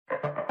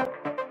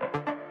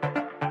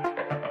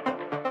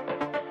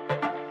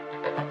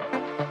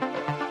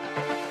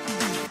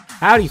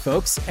Howdy,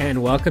 folks,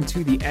 and welcome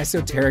to the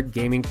Esoteric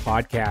Gaming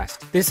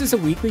Podcast. This is a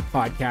weekly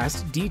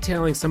podcast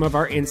detailing some of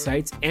our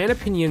insights and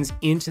opinions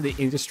into the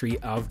industry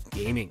of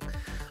gaming.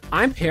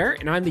 I'm Per,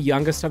 and I'm the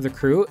youngest of the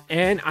crew,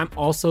 and I'm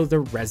also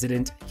the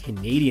resident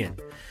Canadian.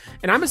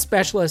 And I'm a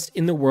specialist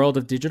in the world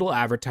of digital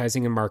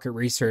advertising and market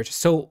research,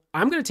 so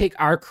I'm going to take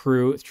our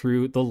crew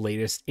through the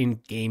latest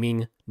in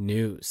gaming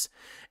news.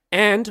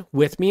 And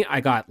with me, I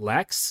got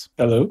Lex.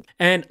 Hello.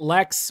 And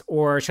Lex,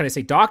 or should I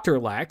say Dr.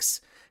 Lex,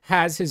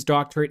 has his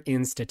doctorate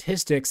in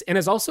statistics and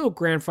is also a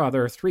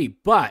grandfather of three,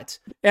 but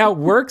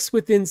works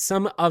within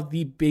some of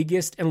the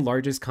biggest and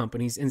largest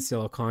companies in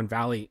Silicon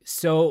Valley.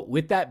 So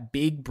with that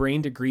big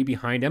brain degree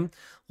behind him,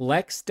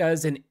 Lex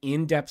does an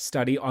in-depth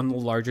study on the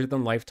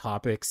larger-than-life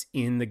topics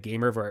in the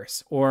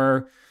gamerverse,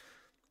 or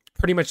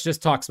pretty much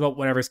just talks about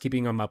whatever's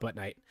keeping him up at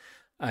night.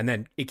 And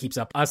then it keeps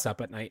us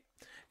up at night.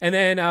 And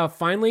then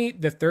finally,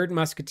 the third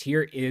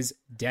musketeer is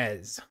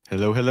Des.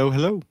 Hello, hello,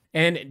 hello.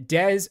 And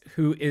Des,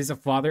 who is a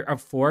father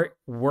of four,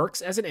 works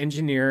as an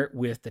engineer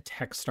with the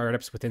tech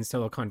startups within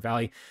Silicon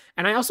Valley.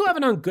 And I also have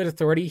it on good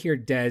authority here,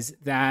 Des,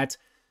 that,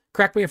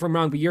 correct me if I'm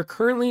wrong, but you're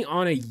currently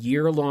on a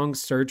year-long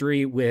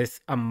surgery with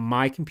a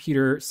My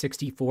Computer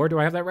 64. Do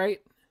I have that right?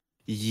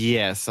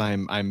 Yes,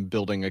 I'm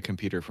building a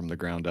computer from the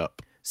ground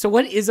up. So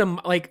what is when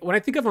I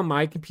think of a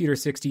My Computer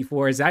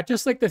 64, is that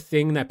just like the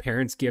thing that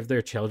parents give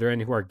their children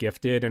who are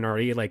gifted and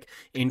already like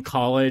in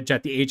college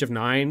at the age of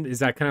 9? Is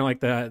that kind of like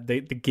the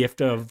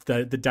gift of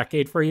the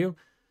decade for you?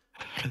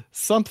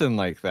 Something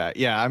like that.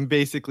 Yeah, I'm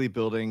basically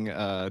building,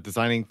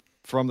 designing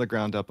from the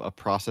ground up a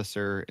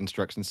processor,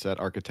 instruction set,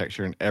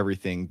 architecture, and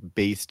everything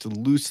based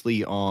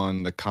loosely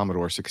on the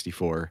Commodore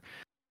 64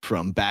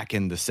 from back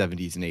in the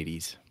 70s and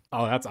 80s.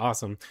 Oh, that's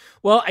awesome.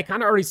 Well, I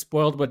kind of already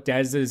spoiled what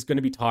Des is going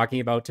to be talking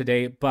about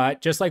today, but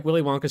just like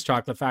Willy Wonka's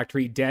Chocolate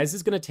Factory, Des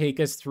is going to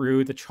take us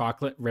through the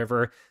chocolate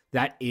river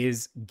that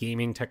is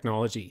gaming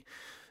technology.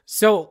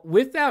 So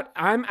with that,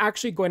 I'm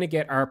actually going to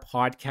get our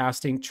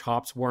podcasting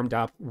chops warmed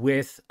up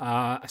with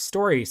a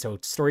story. So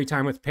story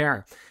time with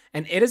Per.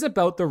 And it is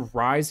about the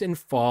rise and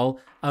fall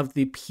of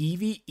the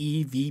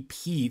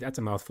PvEVP, that's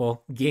a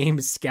mouthful,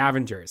 game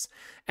Scavengers.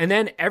 And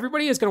then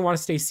everybody is going to want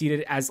to stay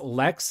seated as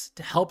Lex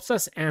helps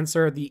us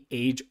answer the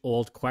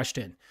age-old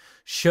question.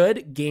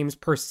 Should games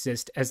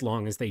persist as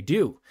long as they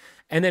do?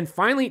 And then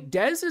finally,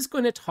 Des is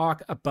going to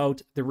talk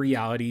about the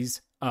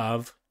realities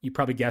of, you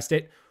probably guessed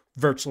it,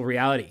 virtual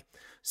reality.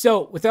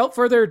 So without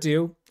further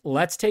ado,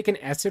 let's take an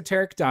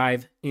esoteric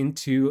dive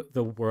into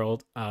the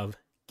world of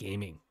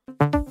gaming.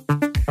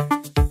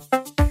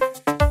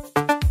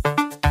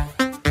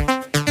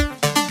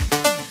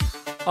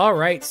 All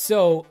right,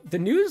 so the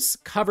news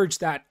coverage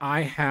that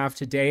I have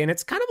today, and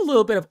it's kind of a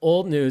little bit of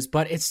old news,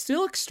 but it's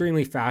still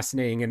extremely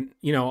fascinating. And,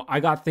 I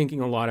got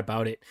thinking a lot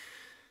about it.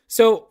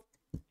 So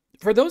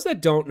for those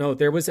that don't know,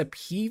 there was a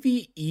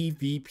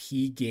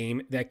PvEVP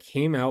game that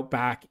came out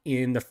back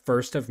in the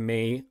 1st of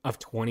May of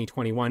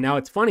 2021. Now,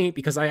 it's funny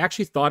because I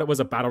actually thought it was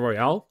a battle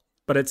royale,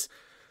 but it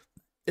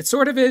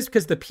sort of is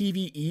because the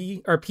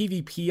PvE or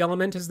PvP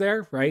element is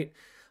there, right?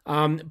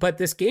 But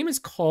this game is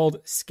called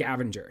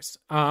Scavengers.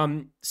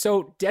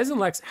 So Des and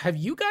Lex, have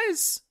you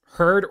guys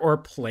heard or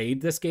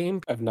played this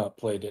game? I've not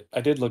played it.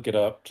 I did look it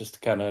up just to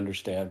kind of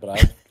understand,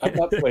 but I've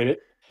not played it.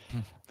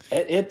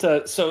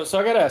 So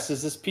I gotta ask: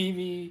 is this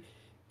PvE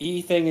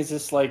thing? Is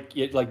this like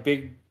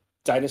big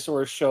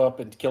dinosaurs show up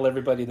and kill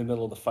everybody in the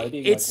middle of the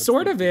fighting? It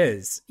sort of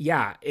is.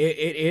 Yeah,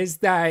 it is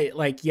that.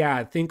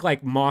 Think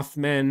like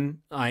Mothmen,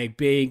 like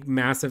big,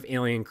 massive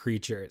alien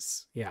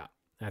creatures. Yeah.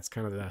 That's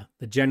kind of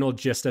the general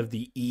gist of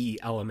the E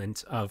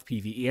element of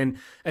PvE. And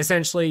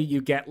essentially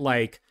you get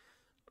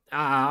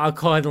I'll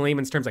call it in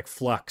layman's terms, like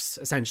flux,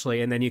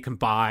 essentially. And then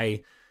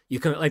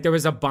there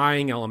was a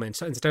buying element.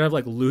 So instead of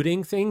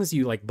looting things,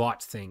 you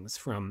bought things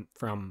from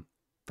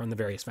the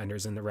various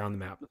vendors around the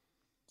map.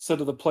 So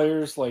do the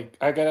players, I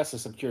gotta ask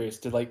this, I'm curious,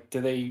 do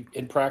they,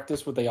 in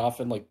practice, would they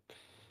often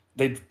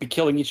they'd be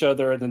killing each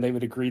other and then they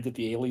would agree that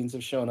the aliens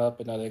have shown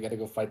up and now they got to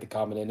go fight the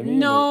common enemy?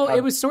 No,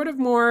 it was sort of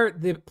more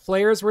the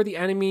players were the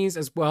enemies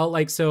as well.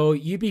 So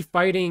you'd be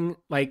fighting,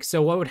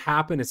 so what would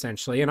happen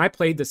essentially? And I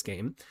played this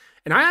game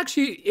and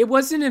it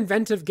was an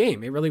inventive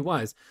game. It really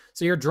was.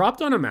 So you're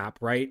dropped on a map,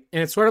 right?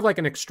 And it's sort of like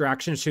an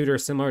extraction shooter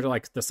similar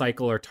to the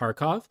Cycle or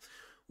Tarkov,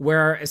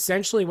 where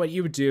essentially what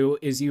you would do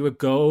is you would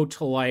go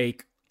to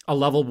a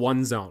level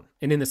 1 zone.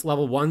 And in this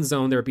level 1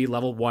 zone, there'd be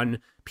level 1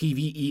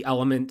 PvE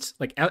element,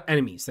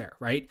 enemies there,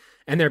 right?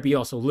 And there'd be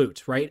also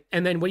loot, right?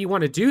 And then what you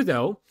want to do,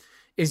 though,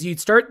 is you'd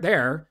start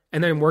there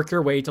and then work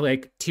your way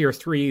to tier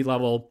 3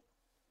 level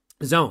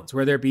zones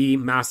where there'd be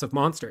massive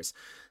monsters.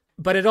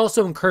 But it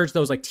also encouraged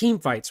those team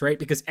fights, right?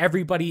 Because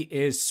everybody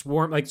is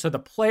swarm, so the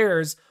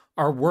players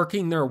are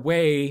working their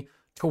way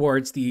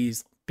towards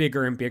these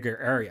bigger and bigger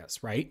areas,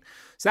 right?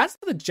 So that's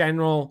the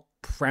general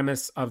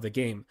premise of the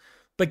game.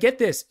 But get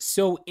this,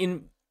 so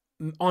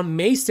on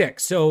May 6th,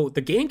 so the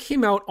game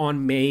came out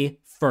on May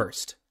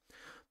 1st,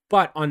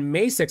 but on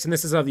May 6th, and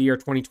this is of the year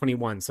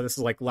 2021, so this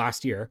is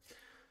last year,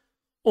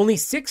 only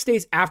 6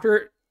 days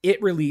after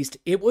it released,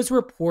 it was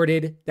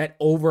reported that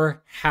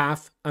over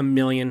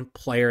 500,000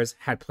 players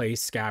had played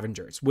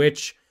Scavengers,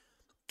 which,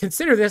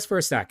 consider this for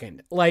a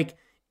second. Like,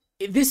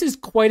 this is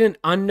quite an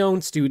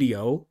unknown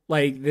studio.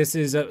 Like, this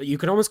is you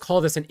could almost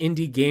call this an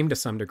indie game to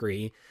some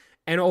degree.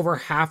 And over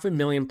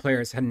 500,000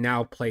 players had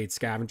now played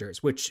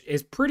Scavengers, which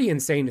is pretty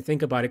insane to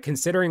think about it,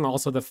 considering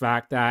also the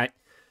fact that,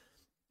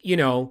 you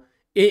know,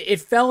 it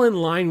fell in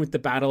line with the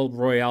battle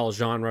royale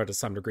genre to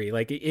some degree.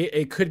 Like,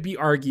 it could be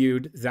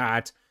argued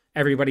that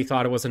everybody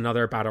thought it was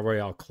another battle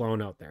royale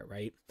clone out there,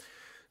 right?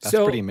 That's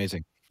pretty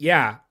amazing.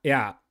 Yeah,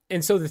 yeah.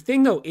 And so the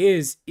thing though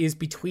is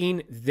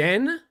between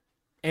then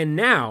and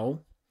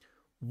now,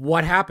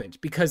 what happened?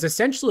 Because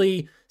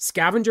essentially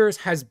Scavengers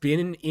has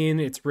been in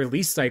its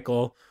release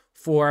cycle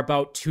for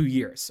about 2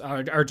 years,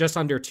 or just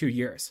under 2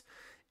 years.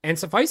 And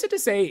suffice it to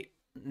say,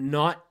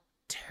 not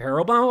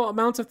terrible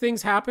amounts of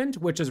things happened,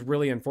 which is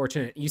really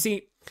unfortunate. You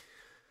see,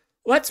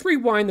 let's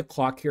rewind the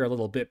clock here a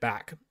little bit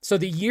back. So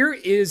the year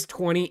is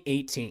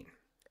 2018.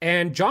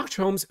 And Josh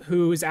Holmes,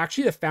 who is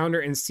actually the founder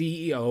and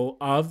CEO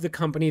of the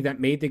company that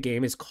made the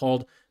game, is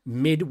called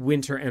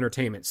Midwinter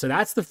Entertainment. So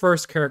that's the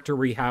first character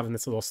we have in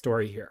this little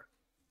story here.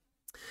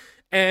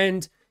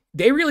 And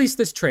they released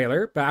this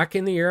trailer back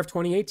in the year of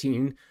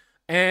 2018.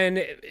 And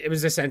it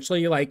was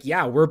essentially like,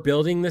 yeah, we're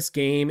building this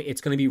game. It's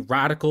going to be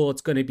radical.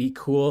 It's going to be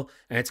cool.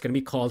 And it's going to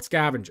be called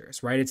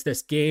Scavengers, right? It's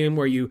this game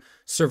where you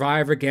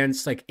survive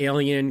against like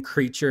alien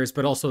creatures,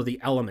 but also the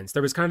elements.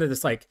 There was kind of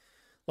this like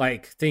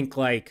think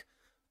like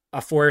a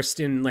forest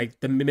in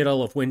like the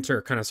middle of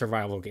winter kind of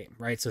survival game,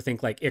 right? So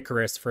think like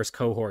Icarus First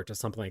Cohort or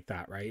something like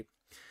that, right?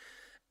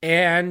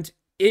 And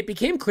it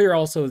became clear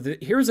also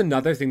that here's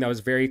another thing that was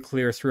very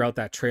clear throughout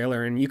that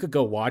trailer, and you could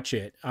go watch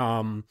it.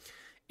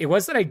 It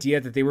was that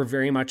idea that they were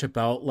very much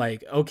about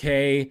like,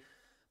 okay,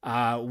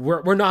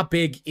 we're not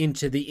big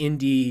into the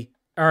indie,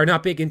 or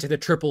not big into the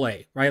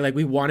AAA, right? Like,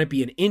 we want to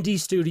be an indie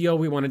studio.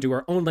 We want to do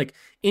our own like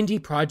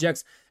indie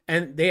projects.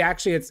 And they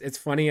actually, it's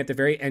funny, at the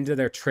very end of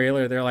their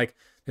trailer, they're like,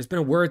 there's been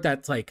a word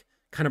that's like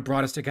kind of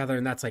brought us together,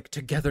 and that's like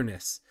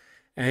togetherness.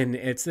 And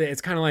it's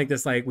kind of like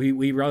this, like,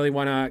 we really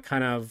want to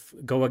kind of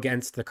go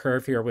against the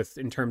curve here with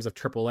in terms of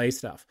AAA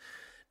stuff.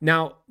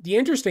 Now,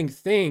 here's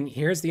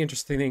the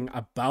interesting thing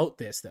about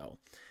this though,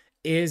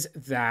 is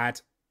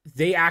that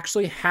they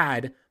actually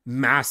had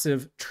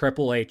massive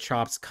AAA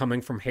chops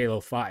coming from Halo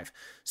 5.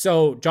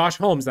 So Josh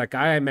Holmes, that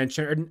guy I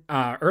mentioned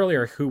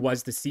earlier, who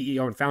was the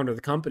CEO and founder of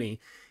the company,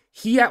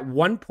 he at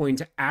one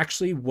point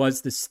actually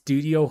was the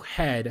studio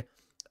head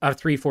of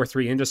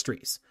 343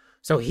 Industries.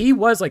 So he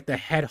was like the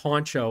head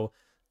honcho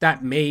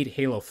that made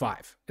Halo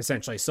 5,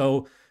 essentially.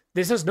 So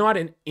this is not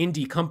an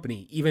indie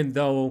company, even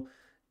though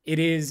it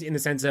is in the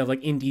sense of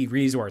like indie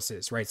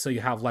resources, right? So you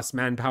have less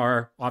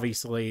manpower,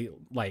 obviously,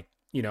 like,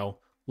 you know,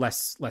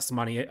 less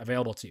money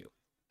available to you.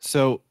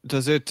 So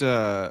does it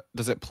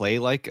play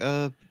like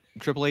a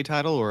AAA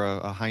title or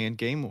a high-end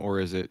game,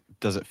 or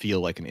does it feel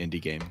like an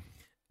indie game?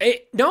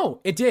 No,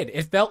 it did.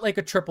 It felt like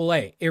a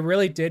AAA. It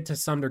really did to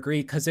some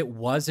degree, because it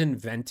was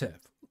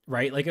inventive,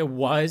 right? Like, it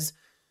was.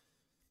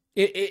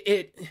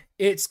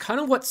 It's kind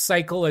of what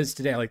Cycle is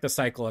today, like the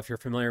Cycle, if you're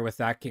familiar with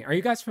that game. Are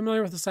you guys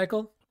familiar with the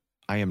Cycle?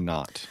 I am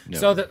not. No.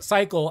 So the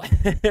Cycle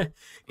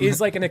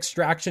is like an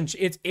extraction.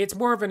 It's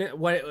more of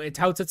what it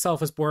touts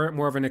itself as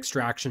more of an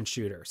extraction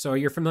shooter. So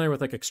you're familiar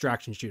with like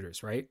extraction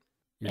shooters, right?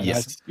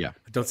 Yes. Yeah.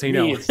 Don't say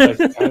no. It's like,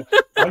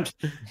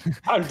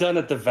 I'm done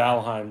at the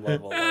Valheim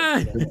level.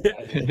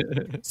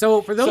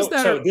 So for those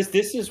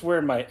this is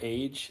where my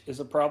age is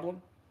a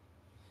problem.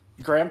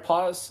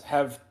 Grandpas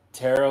have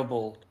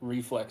terrible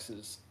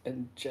reflexes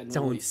and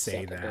generally don't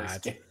say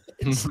that.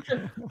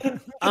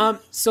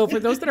 So for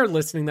those that are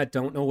listening that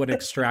don't know what an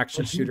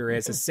extraction shooter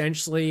is,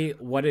 essentially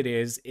what it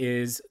is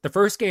the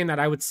first game that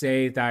I would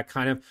say that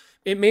kind of,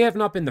 it may have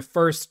not been the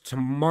first to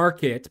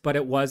market, but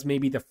it was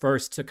maybe the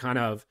first to kind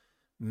of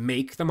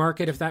make the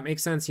market, if that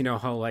makes sense. You know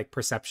how like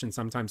perception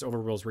sometimes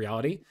overrules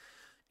reality,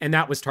 and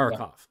that was Tarkov.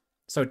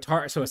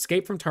 Yeah. So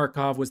Escape from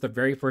Tarkov was the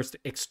very first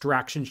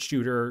extraction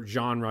shooter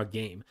genre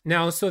game.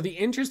 Now, so the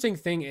interesting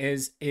thing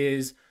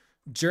is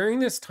during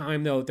this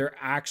time though, there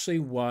actually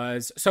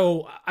was,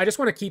 so I just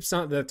want to keep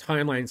some of the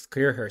timelines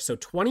clear here. So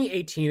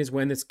 2018 is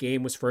when this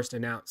game was first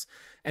announced,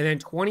 and then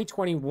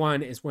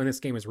 2021 is when this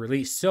game was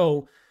released.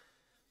 So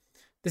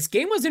this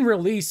game was in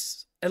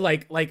release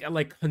like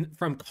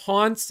from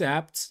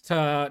concept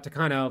to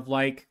kind of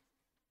like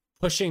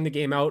pushing the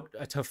game out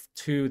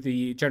to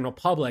the general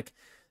public.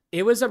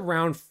 It was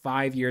around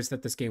 5 years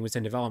that this game was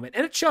in development,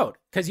 and it showed,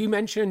 because you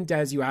mentioned,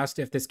 Des, you asked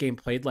if this game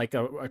played like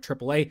a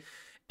AAA,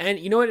 and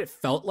you know what it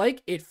felt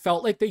like? It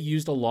felt like they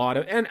used a lot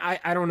of, and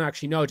I don't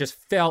actually know, it just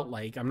felt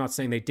like, I'm not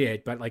saying they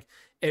did, but like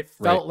it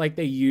felt like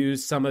they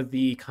used some of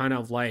the kind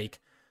of like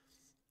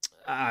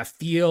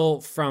feel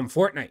from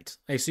Fortnite.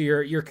 Like, so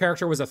your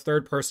character was a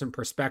third person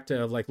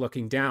perspective, like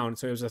looking down,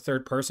 so it was a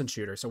third person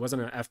shooter, so it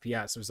wasn't an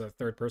FPS, it was a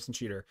third person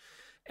shooter,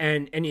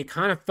 and it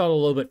kind of felt a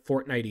little bit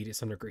Fortnite-y to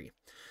some degree.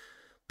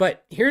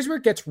 But here's where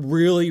it gets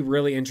really,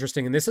 really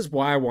interesting. And this is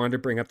why I wanted to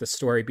bring up the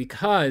story,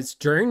 because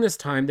during this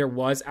time, there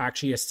was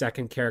actually a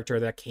second character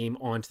that came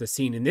onto the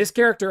scene. And this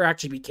character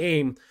actually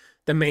became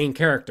the main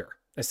character,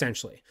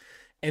 essentially.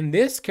 And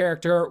this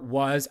character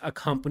was a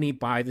company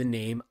by the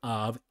name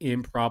of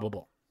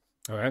Improbable.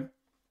 All right.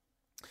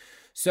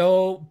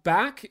 So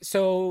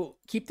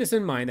keep this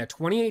in mind that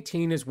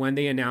 2018 is when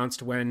they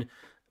announced, when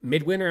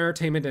Midwinter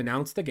Entertainment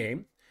announced the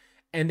game.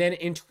 And then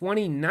in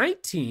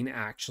 2019,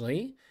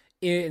 actually,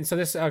 and so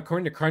this,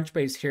 according to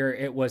Crunchbase here,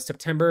 it was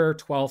September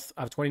 12th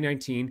of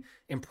 2019,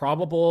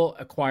 Improbable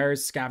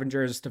acquires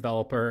Scavengers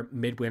developer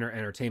Midwinter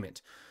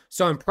Entertainment.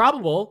 So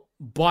Improbable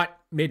bought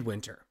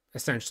Midwinter,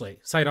 essentially,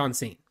 sight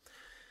unseen.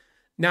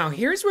 Now,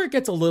 here's where it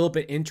gets a little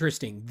bit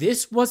interesting.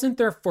 This wasn't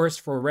their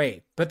first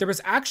foray, but there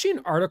was actually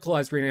an article I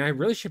was reading, and I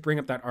really should bring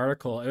up that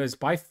article. It was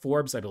by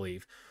Forbes, I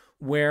believe,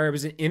 where it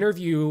was an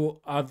interview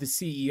of the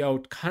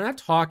CEO kind of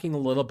talking a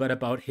little bit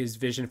about his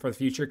vision for the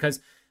future, because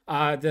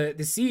the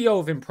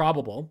CEO of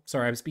Improbable,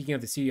 sorry, I'm speaking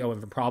of the CEO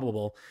of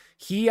Improbable,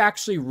 he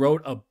actually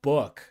wrote a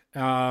book,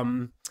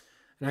 and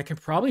I can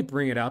probably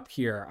bring it up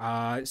here.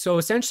 So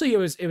essentially, it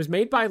was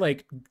made by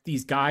like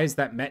these guys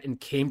that met in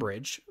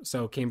Cambridge,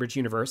 so Cambridge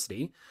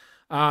University.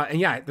 And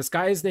yeah, this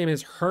guy's name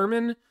is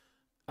Herman.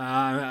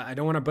 I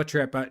don't want to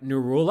butcher it, but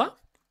Narula.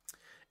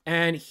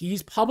 And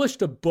he's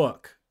published a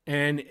book,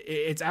 and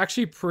it's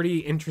actually pretty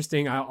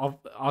interesting. I'll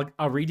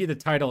read you the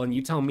title, and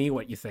you tell me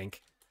what you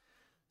think.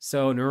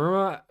 So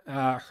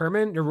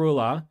Herman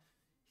Narula,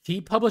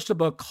 he published a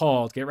book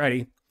called, get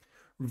ready,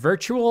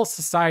 Virtual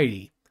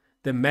Society: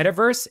 The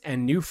Metaverse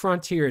and New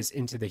Frontiers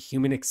into the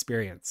Human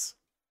Experience.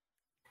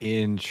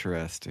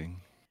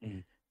 Interesting.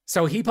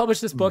 So he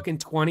published this book in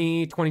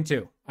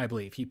 2022, I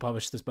believe. He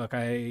published this book.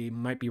 I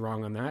might be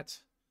wrong on that.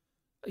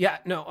 Yeah,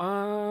 no,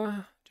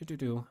 I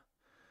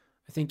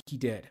think he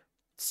did.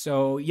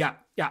 So yeah,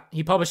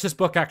 he published this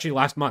book actually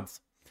last month.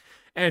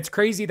 And it's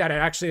crazy that it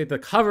actually, the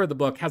cover of the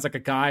book has like a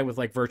guy with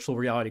like virtual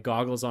reality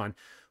goggles on.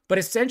 But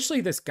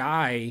essentially this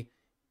guy,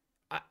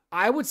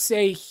 I would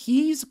say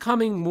he's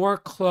coming more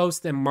close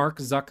than Mark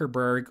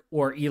Zuckerberg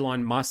or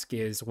Elon Musk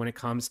is when it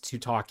comes to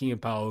talking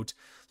about,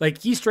 like,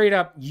 he straight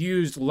up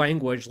used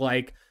language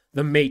like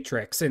the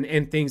Matrix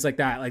and things like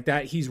that. Like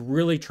that, he's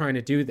really trying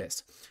to do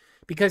this.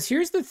 Because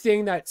here's the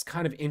thing that's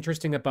kind of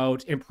interesting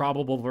about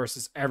Improbable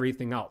versus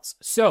everything else.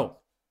 So,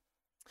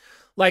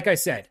 like I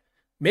said,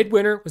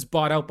 Midwinter was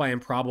bought out by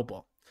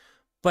Improbable.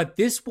 But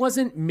this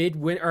wasn't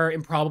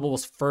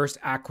Improbable's first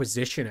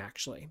acquisition,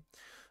 actually.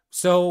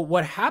 So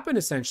what happened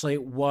essentially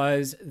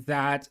was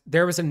that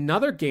there was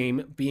another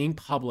game being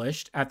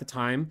published at the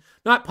time,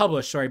 not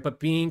published, sorry,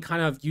 but being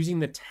kind of using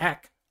the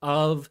tech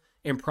of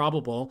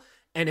Improbable,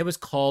 and it was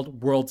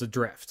called Worlds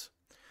Adrift.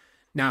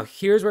 Now,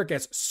 here's where it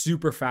gets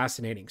super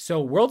fascinating.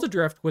 So Worlds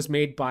Adrift was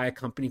made by a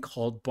company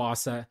called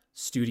Bossa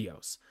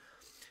Studios.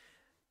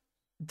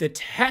 The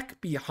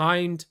tech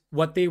behind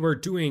what they were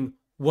doing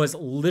was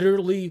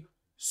literally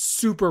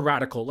super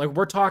radical. Like,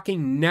 we're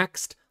talking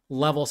next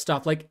level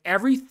stuff. Like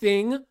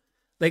everything,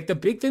 like the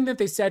big thing that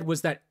they said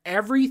was that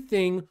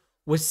everything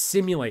was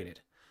simulated.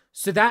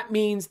 So that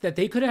means that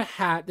they could have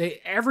had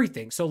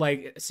everything. So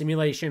like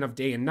simulation of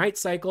day and night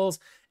cycles.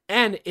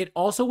 And it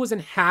also was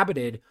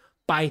inhabited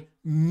by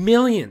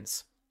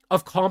millions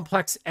of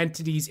complex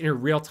entities in a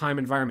real-time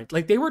environment.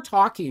 Like they were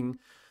talking.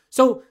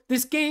 So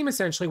this game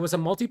essentially was a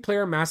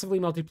multiplayer, massively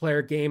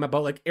multiplayer game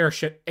about like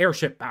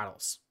airship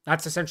battles.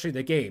 That's essentially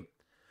the game.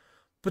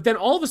 But then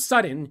all of a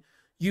sudden,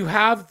 you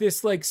have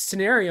this like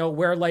scenario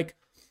where like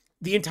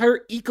the entire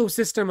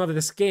ecosystem of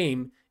this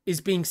game is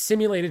being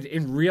simulated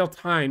in real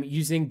time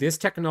using this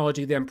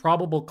technology that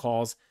Improbable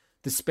calls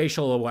the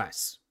spatial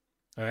OS.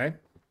 Okay.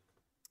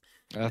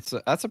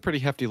 That's a pretty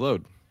hefty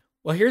load.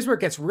 Well, here's where it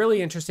gets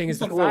really interesting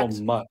is it's the like fact, a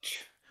little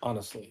much,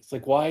 honestly. It's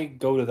like, why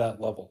go to that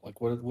level?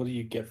 Like, what do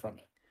you get from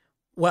it?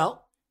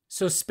 well,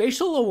 so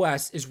spatial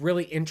OS is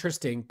really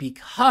interesting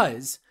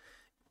because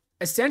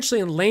essentially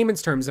in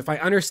layman's terms, if I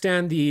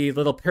understand the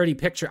little pretty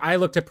picture, I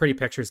looked at pretty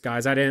pictures,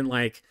 guys. I didn't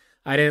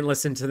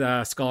listen to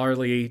the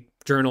scholarly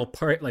journal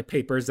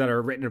papers that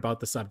are written about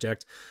the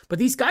subject, but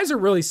these guys are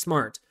really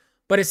smart.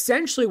 But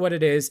essentially what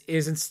it is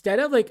instead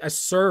of like a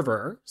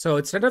server, so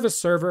instead of a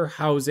server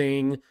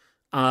housing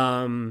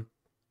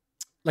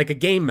like a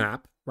game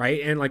map,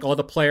 right? And like all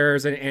the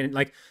players and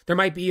like there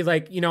might be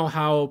like, you know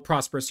how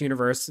Prosperous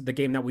Universe, the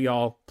game that we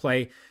all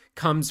play,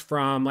 comes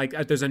from like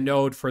there's a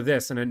node for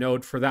this and a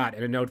node for that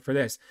and a node for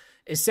this.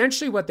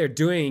 Essentially what they're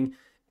doing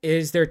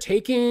is they're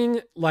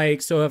taking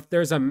like, so if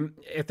there's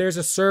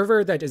a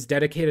server that is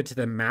dedicated to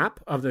the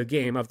map of the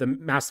game, of the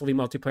massively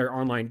multiplayer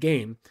online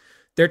game,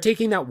 they're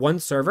taking that one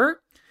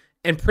server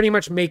and pretty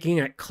much making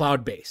it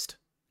cloud-based,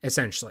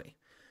 essentially,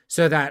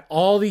 so that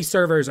all these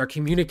servers are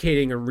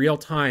communicating in real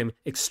time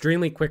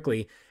extremely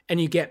quickly.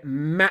 And you get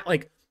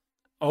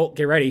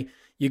get ready.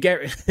 You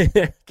get,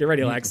 get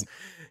ready, Lex.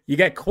 You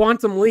get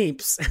quantum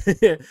leaps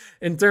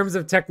in terms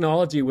of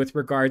technology with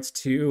regards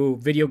to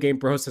video game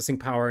processing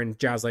power and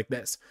jazz like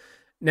this.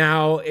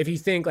 Now, if you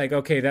think like,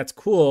 okay, that's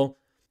cool.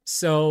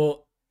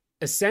 So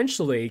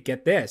essentially,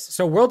 get this.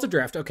 So Worlds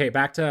Adrift, okay,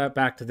 back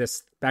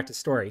to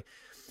story.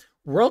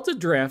 Worlds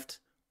Adrift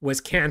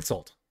was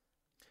canceled.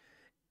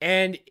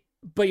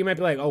 But you might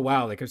be like, oh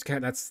wow, like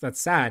that's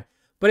sad.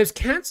 But it was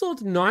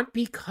canceled not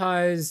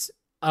because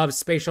of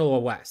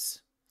Spatial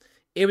OS.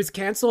 It was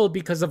canceled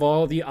because of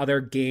all the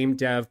other game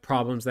dev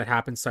problems that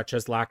happened, such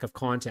as lack of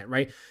content,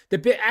 right?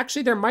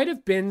 Actually, there might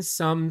have been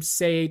some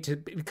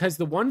because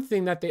the one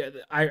thing that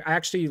I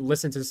actually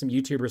listened to some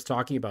YouTubers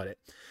talking about it.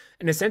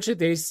 And essentially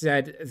they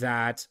said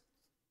that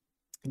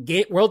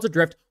Worlds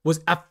Adrift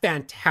was a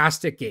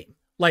fantastic game.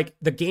 Like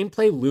the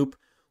gameplay loop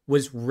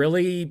was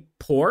really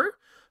poor,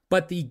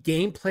 but the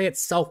gameplay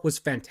itself was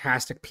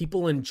fantastic.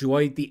 People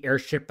enjoyed the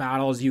airship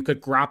battles. You could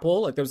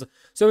grapple. It was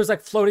like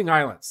floating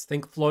islands.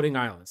 Think floating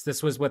islands.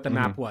 This was what the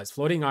map was.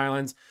 Floating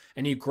islands,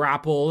 and you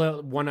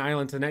grapple one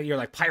island to the next. You're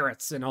like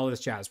pirates and all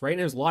this jazz, right?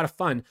 And it was a lot of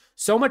fun.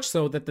 So much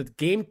so that the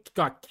game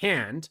got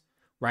canned,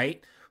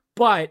 right?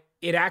 But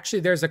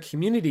there's a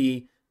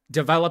community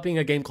developing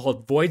a game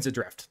called Voids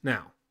Adrift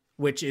now,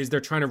 which is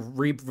they're trying to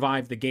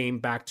revive the game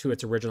back to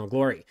its original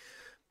glory.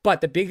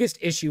 But the biggest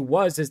issue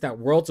is that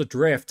Worlds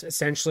Adrift,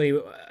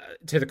 essentially,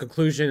 to the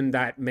conclusion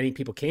that many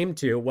people came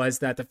to, was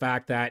that the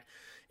fact that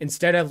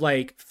instead of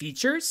like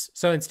features,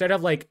 so instead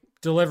of like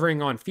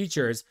delivering on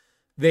features,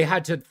 they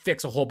had to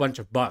fix a whole bunch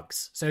of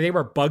bugs. So they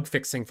were bug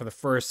fixing for the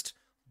first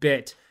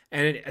bit,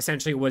 and it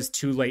essentially was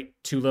too late,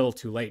 too little,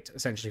 too late,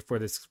 essentially for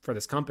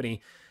this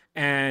company,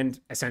 and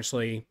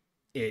essentially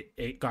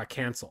it got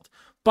canceled.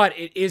 But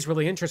it is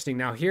really interesting.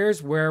 Now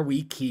here's where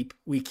we keep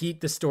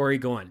the story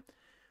going.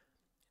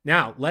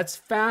 Now, let's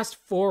fast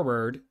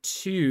forward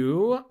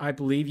to, I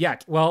believe,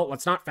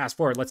 let's not fast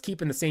forward. Let's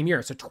keep in the same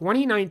year. So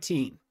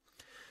 2019,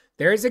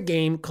 there's a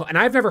game called, and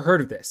I've never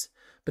heard of this,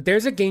 but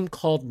there's a game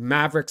called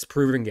Maverick's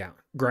Proving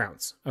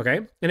Grounds, okay?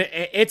 And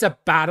it's a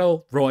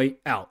battle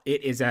royale.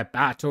 It is a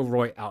battle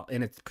royale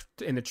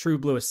in the true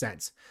bluest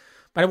sense.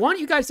 But I want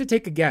you guys to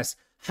take a guess.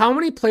 How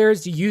many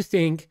players do you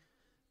think,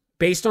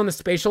 based on the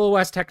Spatial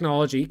OS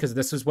technology, because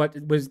this is what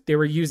they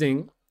were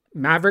using,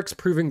 Maverick's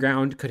Proving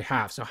Ground could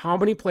have? So how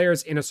many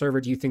players in a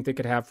server do you think they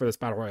could have for this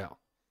battle royale?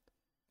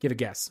 Give a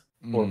guess.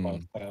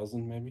 4,000 or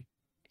 5,000 maybe.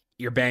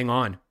 You're bang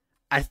on.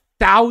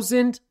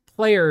 1,000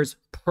 players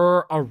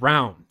per a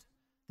round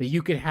that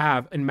you could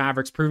have in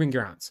Maverick's Proving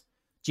Grounds.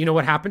 Do you know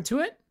what happened to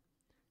it?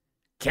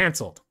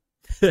 Canceled.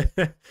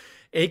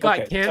 It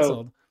got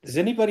canceled. So is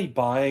anybody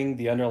buying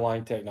the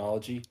underlying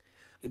technology?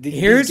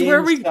 Here's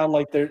where we sound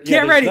like there's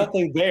ready.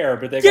 Nothing there,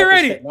 but they got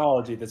this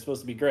technology that's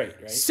supposed to be great,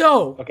 right?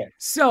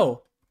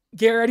 So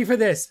get ready for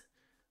this.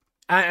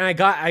 And I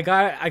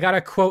got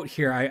a quote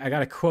here. I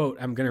got a quote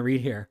I'm going to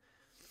read here.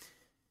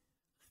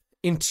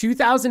 In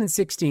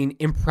 2016,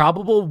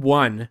 Improbable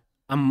won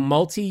a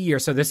multi-year.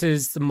 So this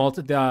is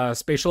the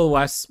Spatial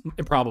OS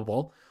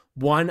Improbable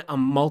won a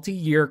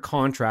multi-year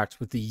contract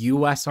with the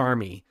U.S.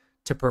 Army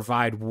to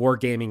provide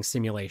wargaming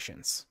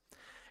simulations.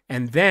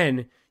 And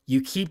then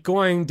you keep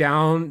going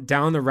down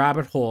the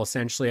rabbit hole,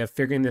 essentially, of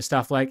figuring this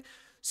stuff.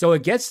 So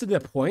it gets to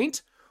the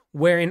point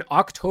where in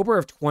October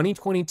of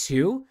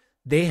 2022,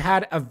 they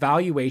had a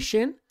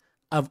valuation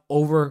of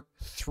over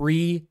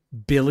 $3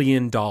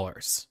 billion.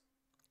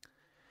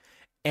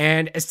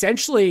 And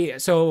essentially,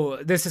 so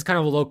this is kind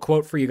of a little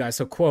quote for you guys.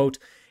 So quote,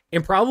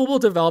 Improbable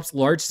develops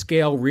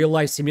large-scale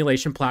real-life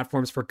simulation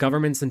platforms for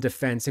governments and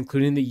defense,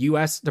 including the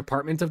U.S.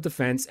 Department of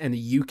Defense and the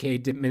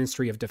U.K.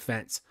 Ministry of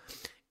Defense.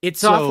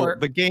 It's software. So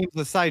the game's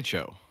a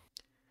sideshow.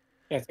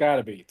 Yeah, it's got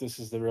to be. This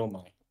is the real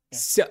money. Yeah.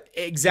 So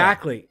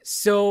exactly. Yeah.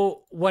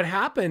 So what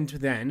happened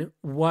then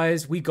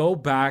was we go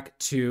back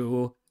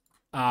to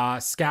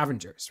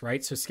Scavengers,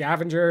 right? So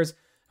Scavengers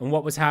and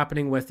what was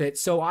happening with it.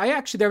 So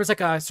there was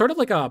like a sort of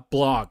like a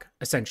blog,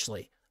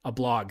 essentially, a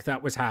blog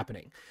that was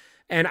happening.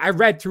 And I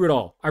read through it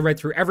all. I read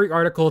through every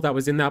article that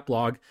was in that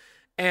blog.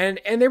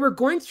 And they were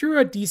going through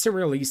a decent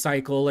release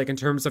cycle, like in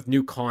terms of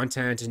new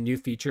content and new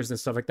features and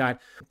stuff like that.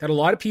 That a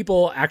lot of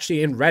people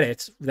actually in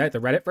Reddit, the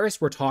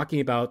Redditverse, were talking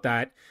about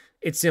that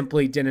it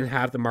simply didn't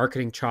have the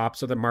marketing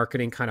chops or the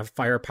marketing kind of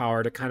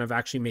firepower to kind of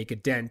actually make a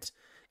dent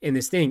in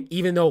this thing,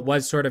 even though it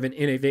was sort of an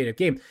innovative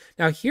game.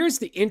 Now, here's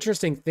the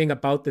interesting thing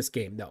about this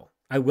game, though.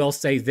 I will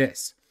say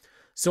this.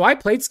 So I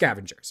played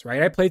Scavengers,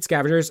 right? I played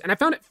Scavengers and I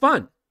found it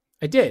fun.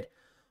 I did.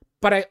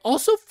 But I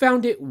also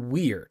found it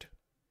weird.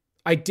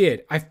 I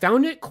did. I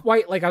found it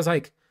quite I was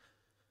like,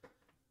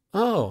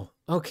 oh,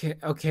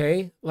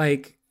 okay.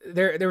 Like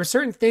there were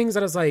certain things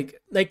that I was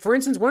like for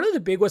instance, one of the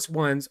biggest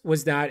ones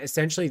was that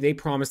essentially they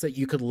promised that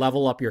you could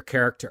level up your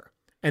character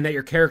and that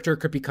your character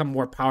could become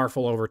more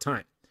powerful over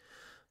time.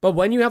 But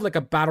when you have like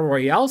a battle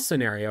royale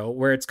scenario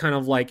where it's kind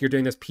of like you're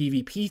doing this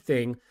PvP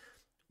thing,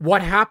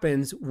 what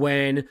happens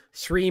when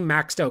 3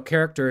 maxed out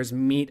characters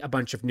meet a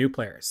bunch of new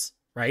players,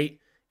 right?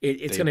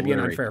 It's going to be an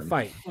unfair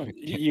fight.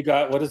 You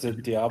got, what is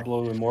it,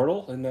 Diablo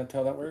Immortal? Isn't that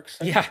how that works?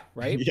 Yeah,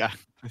 right? Yeah.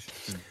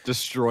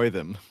 Destroy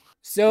them.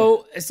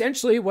 So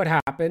essentially what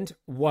happened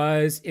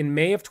was in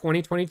May of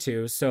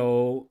 2022,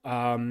 so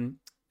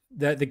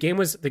the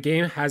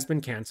game has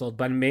been canceled,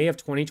 but in May of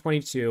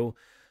 2022,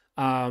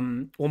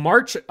 Well,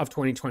 March of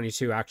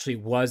 2022 actually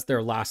was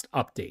their last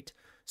update.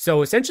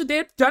 So essentially, they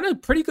had done a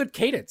pretty good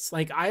cadence.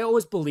 Like, I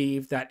always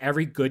believe that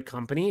every good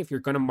company, if you're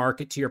going to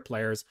market to your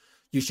players,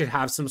 you should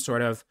have some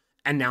sort of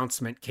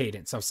announcement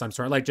cadence of some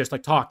sort, like just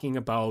like talking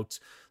about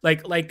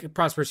like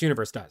Prosperous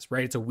Universe does,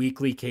 right? It's a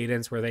weekly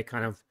cadence where they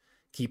kind of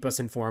keep us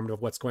informed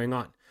of what's going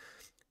on.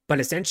 But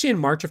essentially in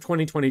March of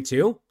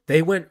 2022,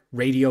 they went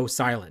radio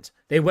silent.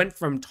 They went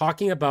from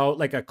talking about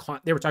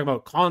they were talking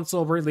about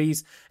console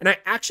release. And I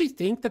actually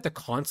think that the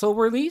console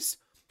release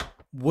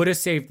would have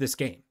saved this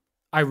game.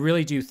 I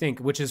really do think,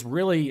 which is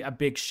really a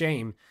big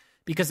shame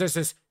because there's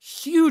this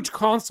huge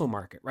console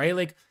market, right?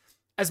 Like,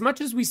 as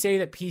much as we say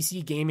that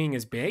PC gaming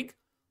is big,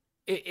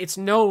 it's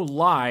no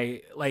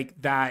lie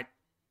like that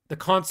the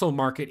console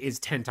market is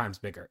 10 times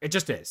bigger. It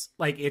just is.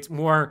 Like, it's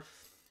more,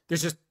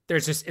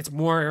 it's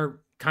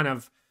more kind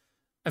of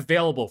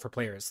available for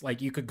players.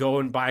 Like, you could go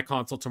and buy a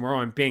console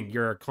tomorrow and bing,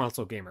 you're a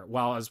console gamer.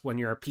 While as when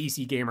you're a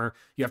PC gamer,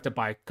 you have to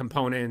buy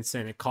components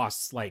and it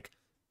costs like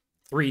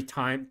 30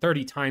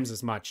 times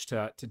as much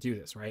to do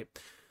this, right?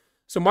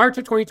 So March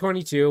of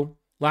 2022,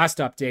 last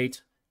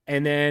update.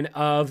 And then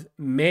of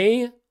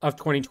May of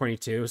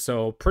 2022,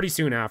 so pretty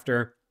soon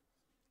after,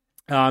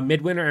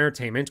 Midwinter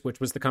Entertainment, which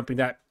was the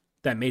company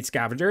that made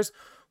Scavengers,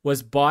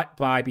 was bought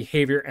by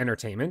Behavior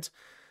Entertainment.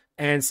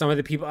 And some of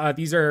the people,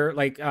 these are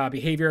like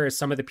Behavior is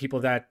some of the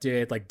people that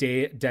did like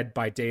Dead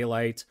by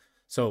Daylight.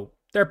 So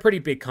they're a pretty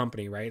big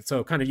company, right?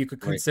 So kind of you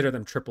could consider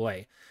them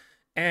AAA.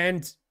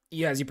 And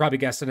yeah, as you probably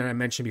guessed it, and I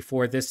mentioned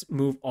before, this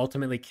move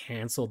ultimately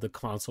canceled the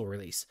console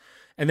release.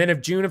 And then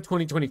of June of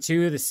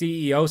 2022, the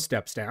CEO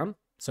steps down.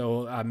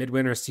 So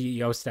Midwinter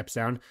CEO steps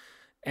down.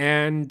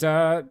 And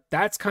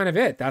that's kind of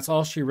it. That's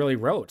all she really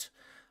wrote.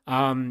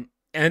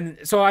 And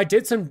so I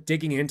did some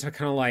digging in to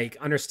kind of like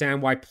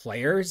understand why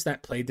players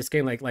that played this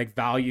game, like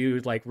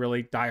valued, like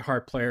really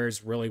diehard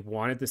players really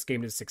wanted this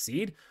game to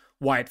succeed,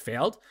 why it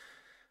failed.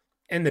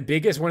 And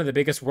one of the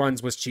biggest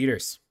ones was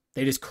cheaters.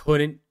 They just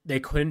couldn't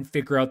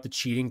figure out the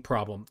cheating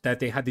problem,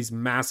 that they had these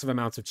massive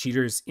amounts of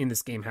cheaters in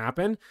this game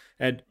happen.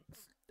 And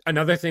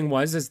another thing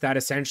is that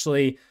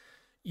essentially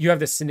you have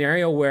this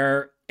scenario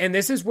where, and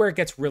this is where it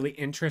gets really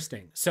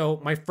interesting.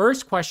 So my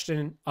first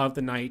question of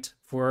the night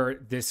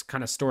for this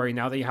kind of story,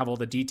 now that you have all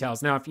the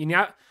details, now if you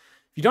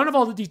don't have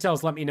all the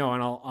details, let me know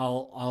and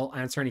I'll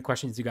answer any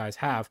questions you guys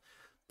have.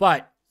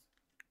 But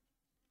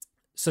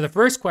so the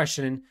first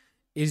question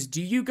is,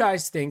 do you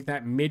guys think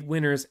that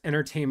Midwinter's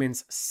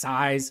Entertainment's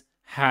size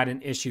had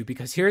an issue?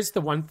 Because here's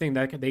the one thing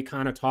that they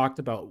kind of talked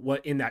about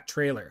what in that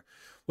trailer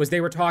was they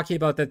were talking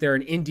about that they're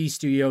an indie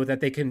studio, that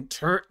they can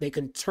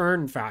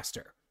turn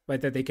faster,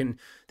 right? That they can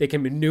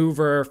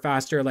maneuver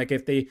faster, like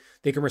if they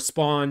can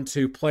respond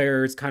to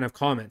players' kind of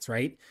comments,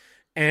 right?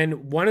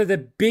 And one of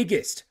the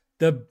biggest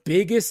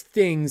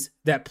things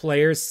that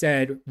players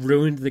said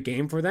ruined the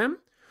game for them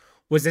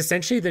was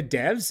essentially the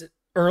devs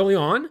early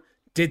on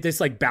did this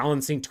like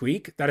balancing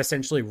tweak that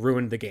essentially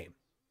ruined the game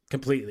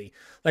completely.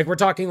 Like, we're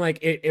talking like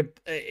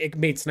it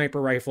made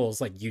sniper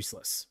rifles like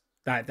useless.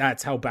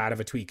 That's how bad of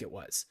a tweak it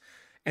was.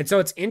 And so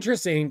it's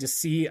interesting to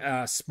see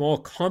a small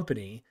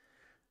company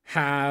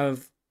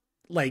have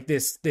like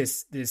this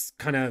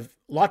kind of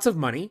lots of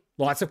money,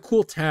 lots of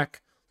cool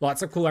tech,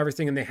 lots of cool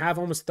everything, and they have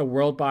almost the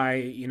world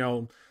by,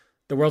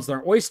 the world's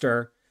their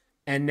oyster.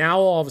 And now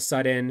all of a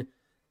sudden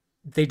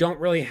they don't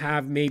really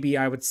have, maybe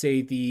I would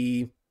say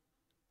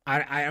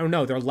I don't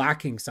know, they're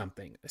lacking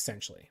something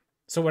essentially.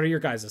 So what are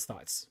your guys'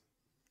 thoughts?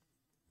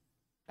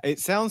 It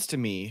sounds to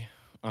me,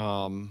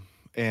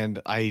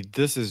 and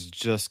this is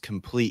just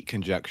complete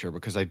conjecture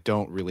because I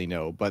don't really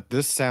know, but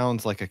this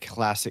sounds like a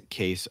classic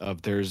case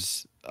of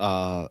there's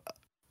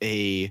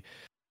a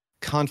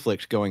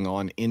conflict going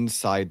on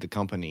inside the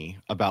company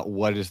about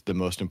what is the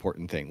most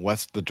important thing.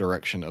 What's the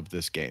direction of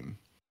this game?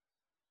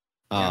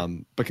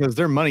 Because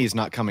their money is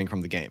not coming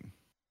from the game.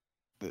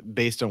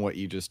 Based on what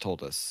you just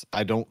told us,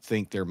 I don't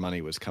think their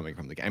money was coming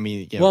from the game. I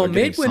mean, well,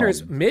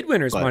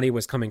 Midwinter's money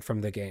was coming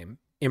from the game.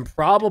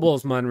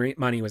 Improbable's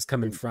money was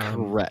coming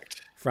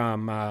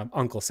from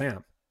Uncle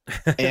Sam.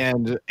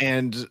 and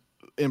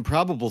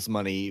Improbable's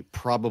money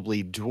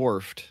probably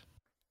dwarfed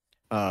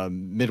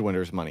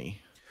Midwinter's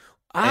money.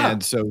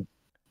 And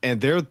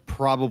they're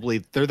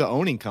the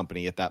owning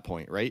company at that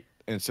point, right?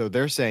 And so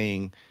they're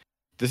saying,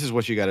 this is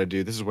what you got to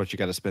do. This is what you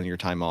got to spend your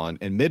time on.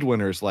 And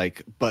Midwinter's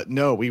like, but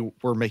no,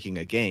 we're making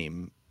a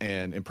game.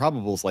 And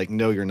Improbable's like,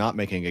 no, you're not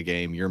making a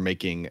game. You're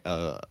making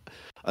a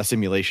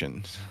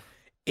simulation.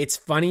 It's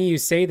funny you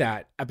say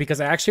that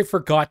because I actually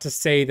forgot to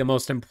say the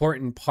most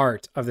important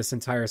part of this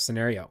entire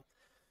scenario.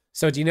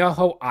 So do you know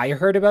how I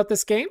heard about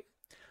this game?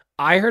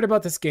 I heard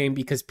about this game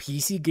because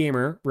PC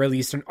Gamer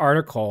released an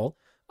article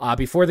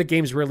before the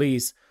game's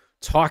release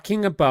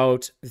talking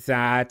about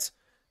that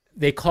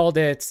they called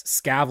it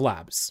Scav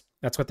Labs.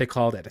 That's what they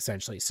called it,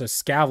 essentially. So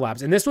Scav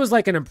Labs. And this was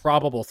like an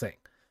Improbable thing.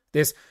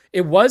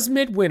 It was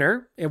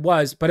Midwinter. It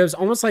was, but it was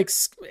almost like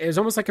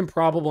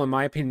Improbable, in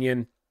my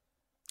opinion,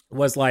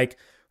 was like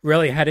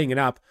really heading it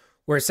up,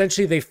 where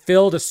essentially they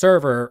filled a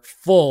server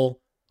full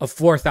of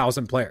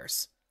 4,000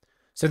 players.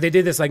 So they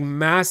did this like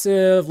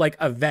massive like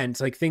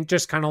event, like think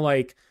just kind of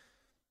like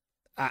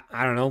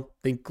I don't know,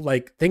 think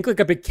like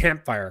a big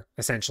campfire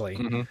essentially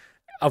Mhm.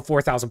 of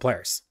 4,000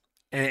 players.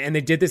 And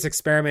they did this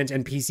experiment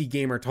and PC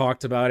Gamer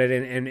talked about it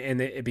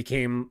and it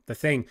became the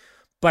thing.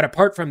 But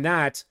apart from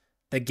that,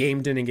 the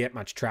game didn't get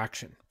much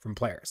traction from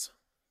players.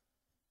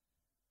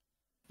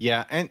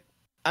 Yeah, and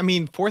I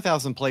mean,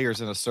 4,000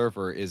 players in a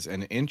server is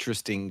an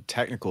interesting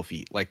technical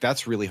feat. Like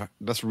that's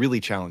really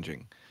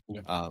challenging.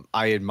 Yeah.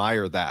 I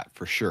admire that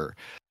for sure.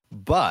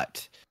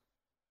 But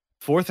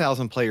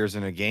 4,000 players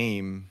in a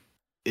game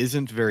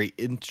isn't very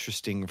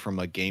interesting from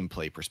a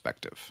gameplay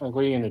perspective. Like,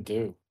 what are you gonna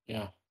do?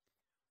 Yeah.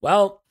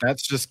 Well,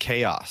 That's just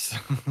chaos.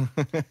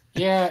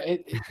 Yeah,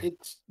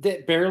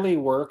 that barely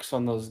works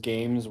on those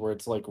games where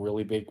it's like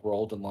really big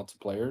world and lots of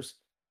players.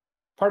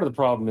 Part of the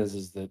problem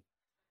is that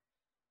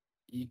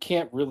you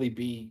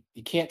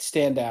can't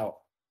stand out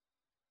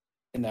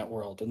in that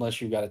world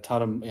unless you've got a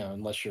ton of,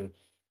 unless you're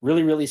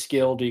really, really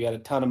skilled, or you got a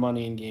ton of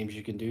money in games,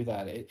 you can do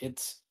that.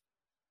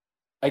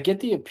 I get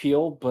the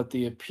appeal, but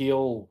the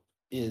appeal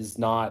is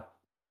not.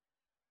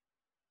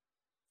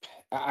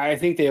 I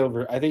think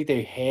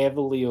they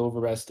heavily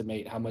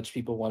overestimate how much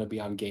people want to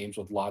be on games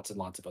with lots and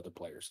lots of other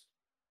players,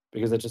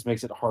 because it just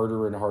makes it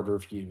harder and harder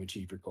for you to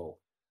achieve your goal.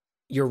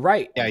 you're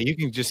right. Yeah, you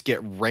can just get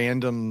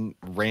random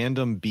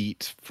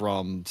beat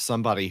from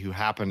somebody who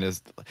happened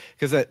as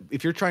because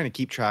if you're trying to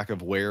keep track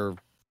of where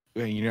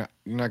you're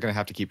not going to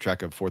have to keep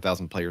track of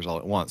 4,000 players all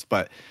at once,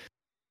 but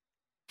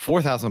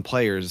 4,000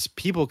 players,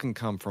 people can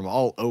come from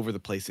all over the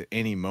place at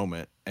any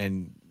moment,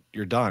 and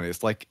you're done.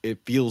 It's like it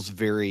feels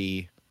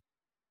very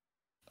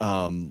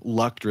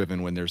luck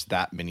driven when there's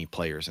that many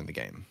players in the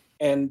game.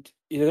 And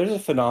there's a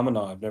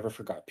phenomenon I've never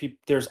forgot.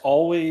 There's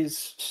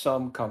always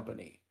some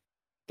company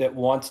that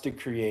wants to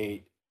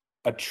create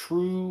a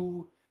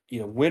true,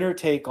 winner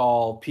take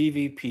all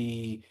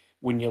PvP.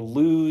 When you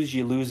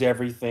lose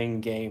everything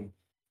game.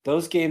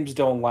 Those games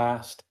don't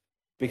last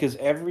because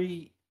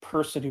every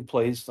person who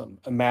plays them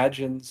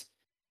imagines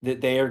that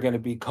they are going to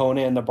be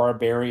Conan the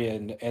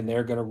Barbarian and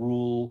they're going to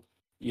rule,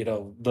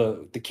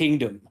 the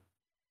kingdom.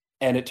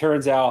 And it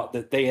turns out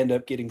that they end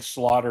up getting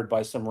slaughtered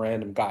by some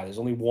random guy. There's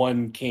only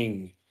one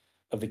king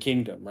of the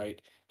kingdom,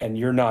 right? And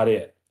you're not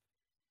it.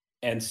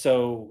 And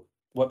so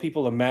what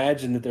people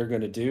imagine that they're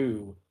going to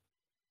do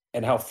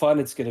and how fun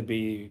it's going to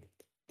be,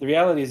 the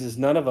reality is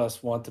none of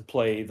us want to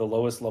play the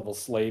lowest level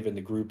slave in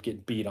the group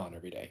get beat on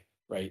every day,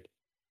 right?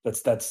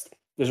 That's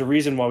there's a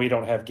reason why we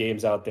don't have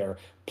games out there.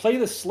 Play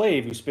the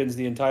slave who spends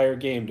the entire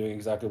game doing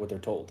exactly what they're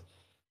told.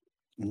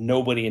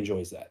 Nobody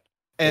enjoys that.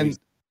 And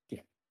yeah.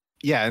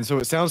 yeah, and so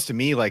it sounds to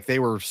me like they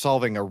were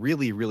solving a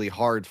really, really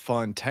hard,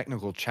 fun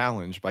technical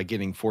challenge by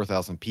getting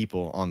 4,000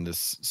 people on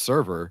this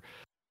server,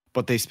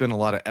 but they spent a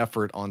lot of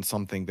effort on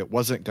something that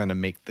wasn't going to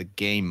make the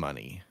game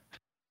money.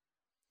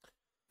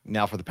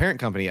 Now, for the parent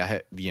company,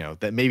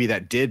 that maybe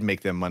that did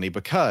make them money,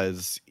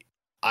 because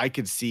I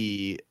could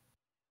see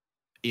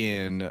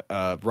in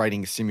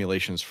writing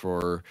simulations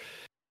for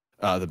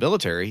the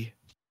military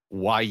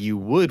why you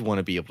would want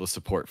to be able to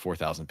support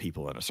 4,000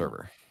 people in a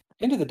server.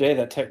 End of the day,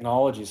 that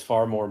technology is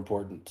far more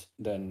important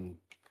than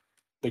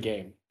the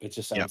game. It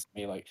just sounds to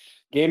me like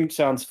game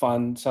sounds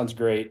fun, sounds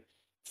great.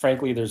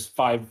 Frankly, there's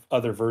 5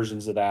 other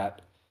versions of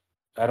that.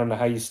 I don't know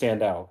how you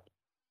stand out.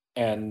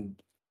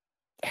 And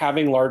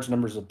having large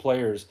numbers of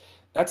players,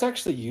 that's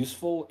actually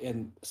useful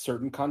in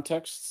certain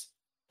contexts,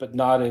 but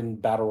not in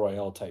battle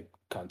royale type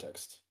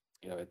context.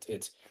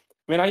 It's.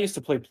 I mean, I used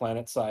to play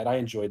Planet Side. I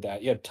enjoyed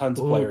that. You had tons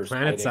of players.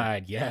 Planet fighting.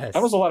 Side, yes,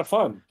 That was a lot of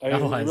fun. I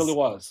mean, That it really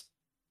was. was.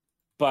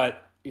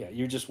 But yeah,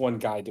 you're just one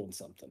guy doing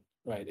something,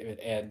 right?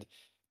 And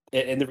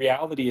the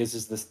reality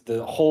is this: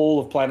 the whole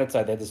of Planet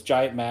Side, they had this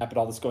giant map and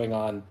all this going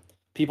on.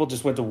 People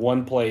just went to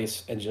one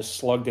place and just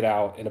slugged it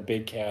out in a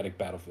big chaotic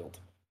battlefield.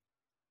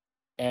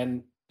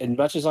 And as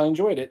much as I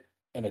enjoyed it,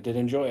 and I did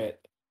enjoy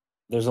it,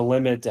 there's a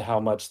limit to how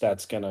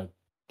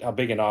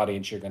big an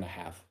audience you're gonna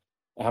have,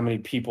 how many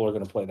people are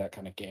gonna play that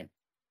kind of game.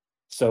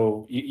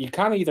 So you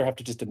kind of either have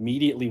to just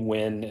immediately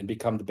win and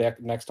become the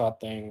next hot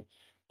thing,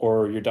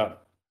 or you're done.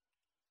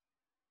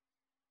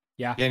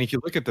 Yeah. And if you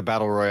look at the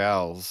battle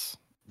royales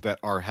that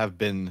have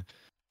been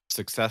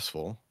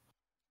successful,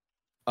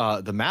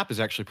 the map is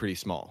actually pretty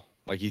small.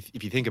 Like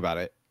if you think about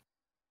it,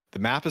 the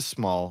map is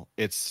small.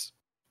 It's,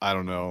 I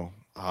don't know,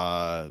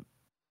 a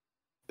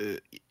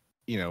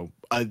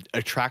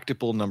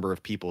tractable number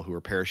of people who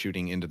are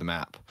parachuting into the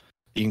map.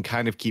 You can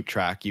kind of keep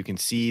track. You can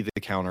see the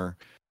counter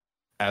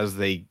as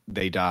they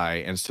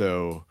die, and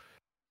so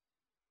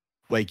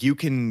like you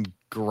can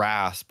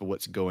grasp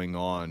what's going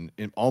on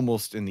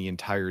almost in the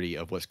entirety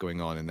of what's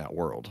going on in that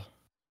world.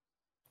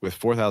 With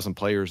 4,000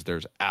 players,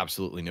 there's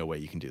absolutely no way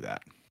you can do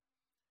that.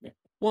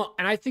 Well,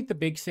 and I think the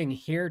big thing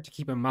here to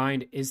keep in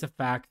mind is the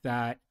fact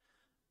that,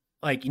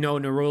 like,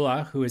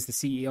 Narula, who is the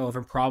CEO of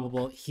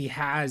Improbable, he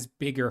has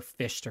bigger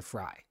fish to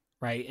fry,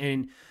 right?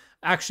 And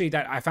actually,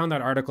 that I found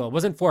that article, it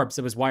wasn't Forbes,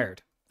 it was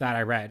Wired that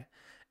I read.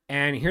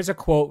 And here's a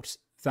quote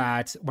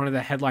that one of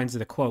the headlines of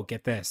the quote,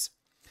 get this.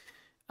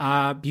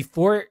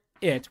 Before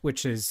it,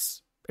 which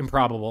is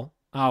Improbable,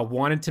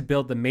 wanted to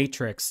build the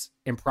Matrix,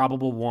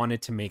 Improbable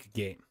wanted to make a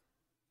game.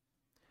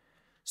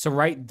 So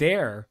right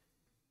there,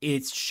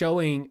 it's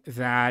showing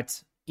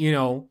that,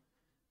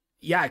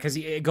 yeah, because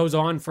it goes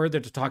on further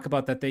to talk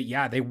about that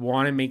they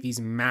want to make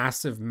these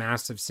massive,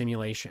 massive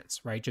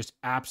simulations, right? Just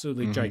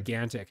absolutely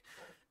gigantic.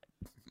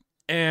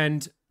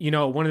 And,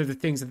 one of the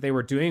things that they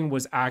were doing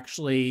was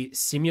actually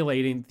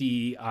simulating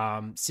the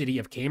city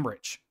of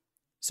Cambridge.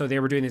 So they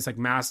were doing this like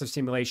massive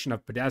simulation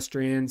of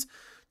pedestrians,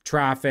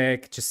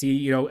 traffic, to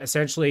see,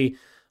 essentially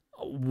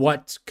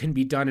what can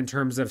be done in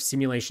terms of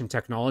simulation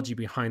technology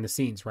behind the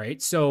scenes,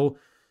 right? So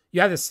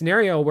you have this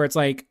scenario where it's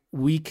like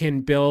we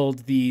can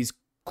build these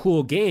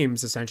cool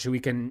games, essentially. We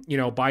can,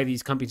 buy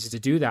these companies to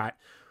do that.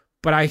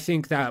 But I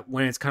think that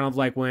when it's kind of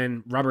like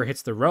when rubber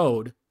hits the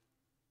road,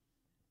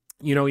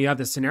 you have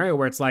this scenario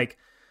where it's like,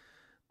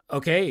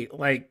 okay,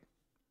 like,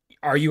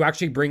 are you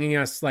actually bringing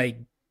us like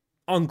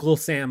Uncle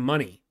Sam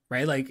money,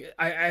 right? Like,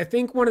 I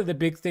think one of the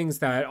big things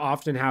that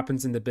often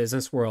happens in the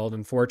business world,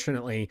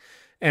 unfortunately,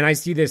 and I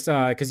see this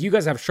because you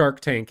guys have Shark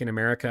Tank in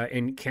America.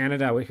 In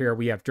Canada, here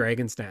we have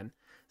Dragon's Den.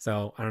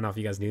 So I don't know if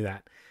you guys knew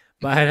that,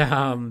 but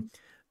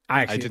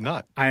I did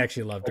not. I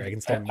actually love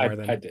Dragon's Den more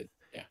than I did.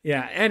 Yeah.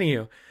 Yeah.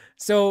 Anywho,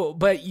 so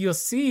but you'll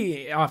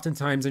see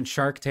oftentimes in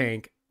Shark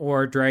Tank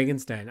or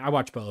Dragon's Den, I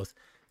watch both,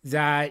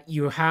 that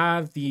you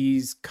have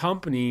these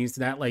companies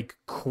that like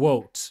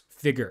quote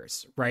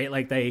figures, right?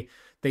 Like they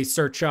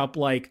search up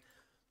like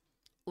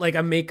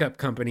a makeup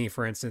company,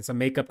 for instance. A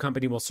makeup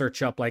company will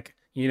search up like,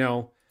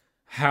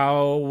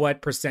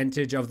 what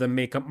percentage of the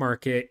makeup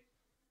market,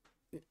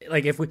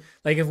 like if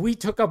we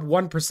took up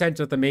 1%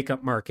 of the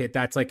makeup market,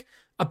 that's like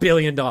 $1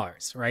 billion,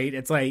 right?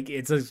 It's like,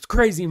 it's a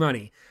crazy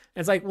money.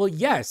 It's like, well,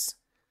 yes,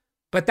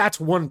 but that's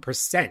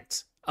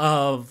 1%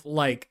 of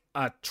like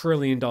 $1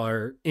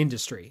 trillion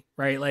industry,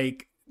 right?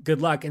 Like,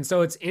 good luck. And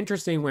so it's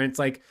interesting when it's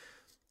like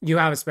you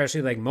have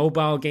especially like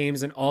mobile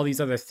games and all these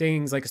other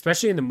things, like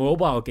especially in the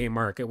mobile game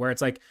market, where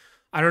it's like,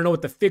 I don't know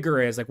what the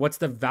figure is, like what's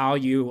the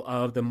value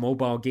of the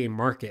mobile game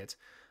market.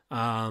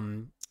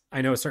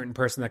 I know a certain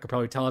person that could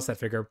probably tell us that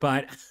figure,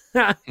 but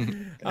do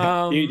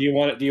you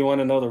want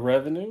to know the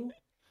revenue?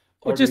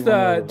 Well, just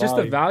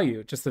the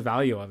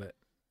value of it.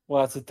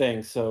 Well, that's the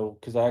thing. So,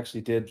 because I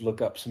actually did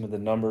look up some of the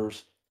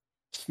numbers.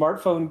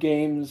 Smartphone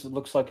games, it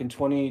looks like in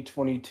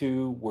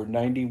 2022 were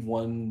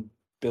 91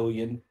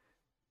 billion.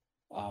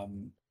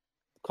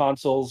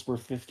 Consoles were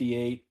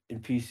 58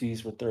 and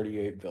PCs were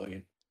 38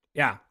 billion.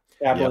 Yeah.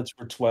 Tablets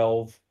were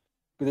 12.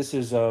 This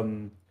is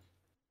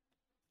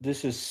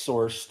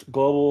sourced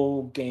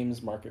Global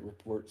Games Market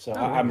Report. So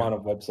I'm on a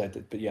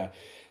website but yeah.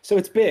 So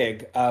it's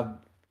big.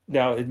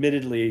 Now,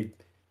 admittedly,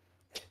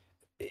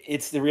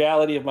 it's the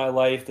reality of my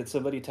life that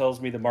somebody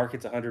tells me the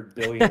market's 100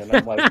 billion, and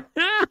I'm like,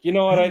 you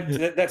know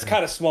what? That's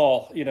kind of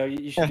small.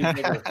 You should do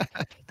bigger.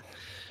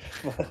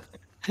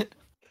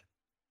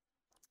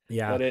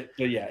 Yeah. But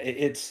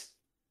it's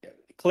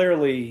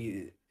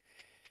clearly,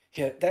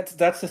 that's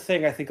the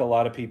thing I think a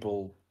lot of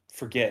people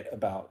forget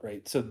about,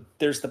 right? So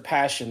there's the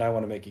passion. I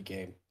want to make a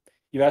game.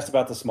 You asked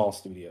about the small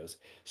studios.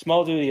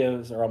 Small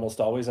studios are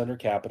almost always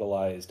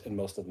undercapitalized, and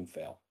most of them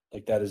fail.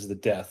 Like, that is the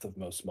death of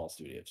most small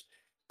studios.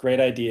 Great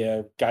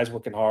idea, guys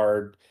working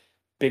hard,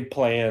 big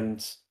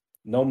plans,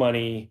 no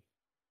money.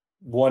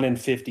 1 in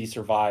 50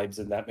 survives,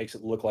 and that makes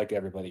it look like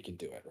everybody can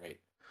do it, right?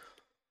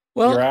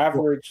 Well,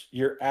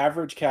 your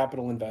average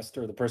capital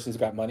investor, the person who's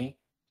got money,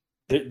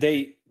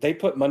 they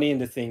put money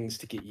into things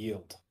to get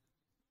yield.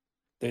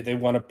 They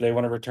want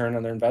to return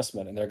on their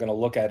investment, and they're going to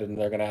look at it and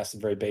they're going to ask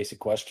some very basic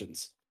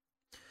questions.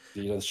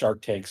 The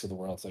Shark Tanks of the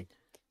world. It's like,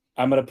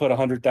 I'm going to put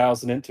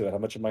 100,000 into it. How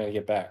much am I going to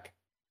get back?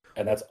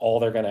 And that's all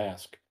they're going to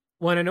ask.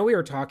 Well, I know we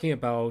were talking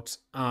about,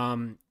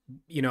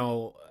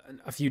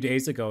 a few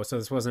days ago, so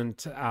this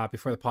wasn't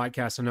before the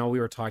podcast. I know we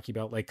were talking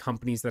about like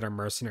companies that are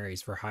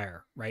mercenaries for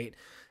hire, right?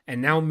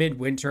 And now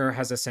Midwinter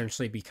has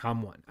essentially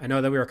become one. I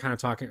know that we were kind of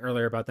talking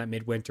earlier about that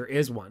Midwinter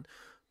is one,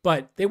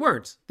 but they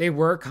weren't. They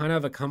were kind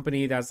of a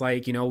company that's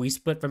like, we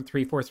split from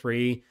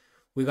 343.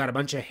 We got a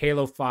bunch of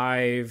Halo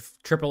 5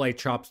 AAA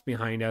chops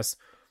behind us.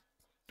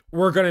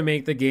 We're going to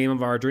make the game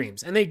of our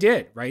dreams. And they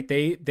did, right?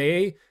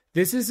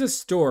 This is a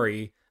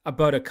story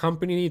about a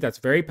company that's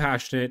very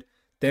passionate,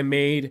 that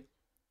made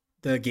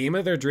the game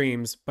of their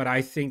dreams, but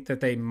I think that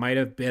they might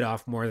have bit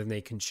off more than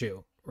they can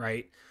chew,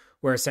 right?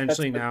 Where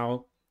essentially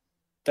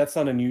that's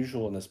not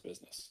unusual in this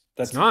business.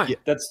 That's not.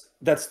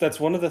 That's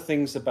one of the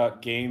things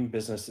about game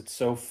business. It's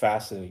so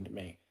fascinating to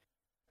me.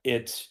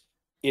 It's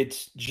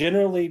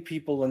generally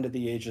people under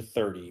the age of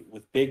 30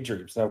 with big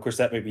dreams. Now, of course,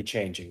 that may be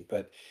changing,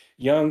 but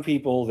young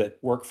people that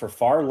work for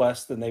far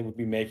less than they would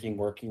be making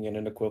working in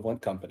an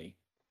equivalent company,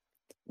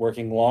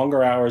 working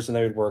longer hours than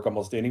they would work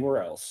almost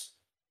anywhere else,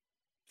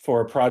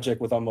 for a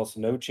project with almost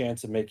no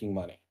chance of making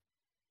money.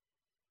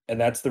 And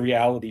that's the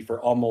reality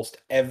for almost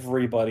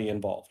everybody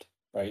involved,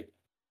 right?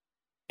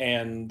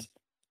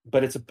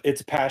 But it's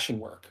a passion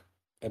work.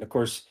 And of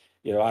course,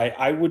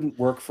 I wouldn't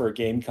work for a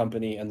game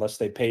company unless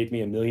they paid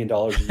me $1 million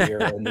a year,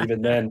 and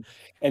even You're an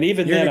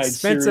then, I'd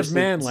expensive seriously.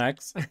 man,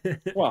 Lex.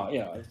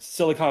 Well,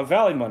 Silicon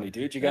Valley money,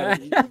 dude. You got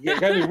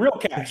to be real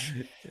cash.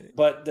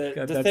 But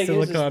Got the that thing is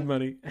silicon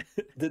money.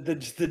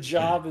 the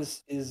job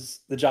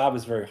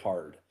is very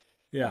hard.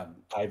 Yeah.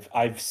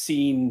 I've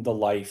seen the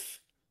life.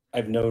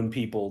 I've known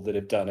people that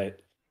have done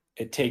it.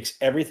 It takes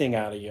everything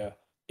out of you.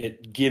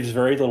 It gives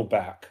very little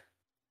back,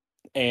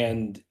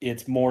 and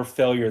it's more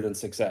failure than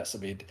success. I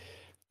mean,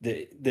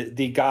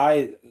 the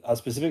guy, a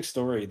specific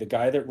story, the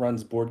guy that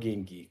runs Board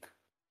Game Geek,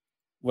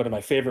 one of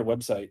my favorite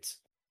websites,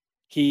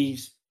 he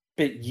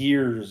spent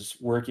years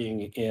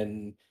working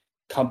in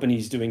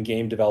companies doing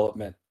game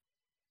development,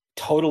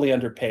 totally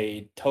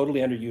underpaid,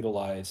 totally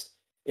underutilized.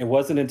 It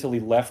wasn't until he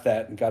left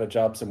that and got a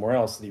job somewhere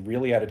else that he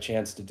really had a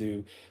chance to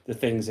do the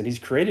things. And he's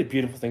created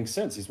beautiful things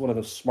since. He's one of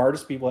the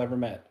smartest people I ever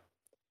met.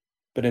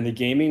 But in the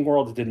gaming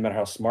world, it didn't matter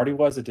how smart he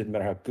was. It didn't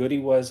matter how good he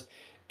was.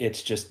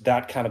 It's just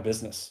that kind of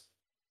business.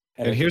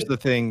 And here's the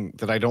thing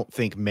that I don't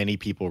think many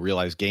people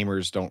realize,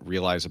 gamers don't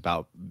realize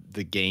about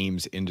the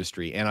games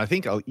industry. And I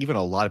think even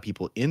a lot of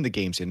people in the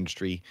games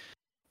industry,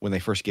 when they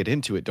first get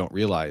into it, don't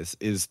realize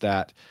is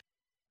that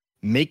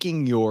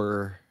making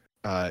your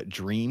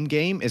dream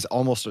game is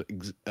almost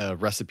a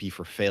recipe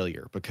for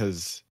failure,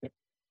 because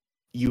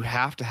you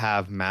have to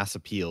have mass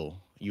appeal.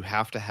 You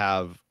have to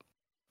have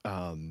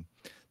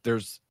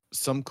there's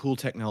some cool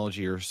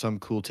technology or some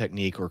cool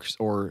technique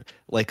or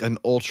like an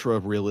ultra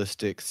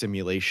realistic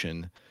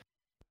simulation.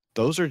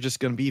 Those are just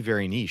going to be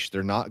very niche.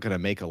 They're not going to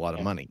make a lot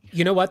of money.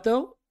 You know what,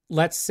 though?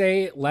 Let's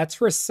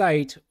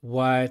recite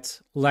what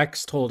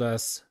Lex told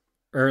us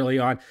early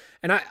on.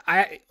 And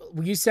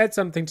you said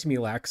something to me,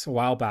 Lex, a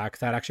while back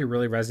that actually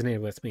really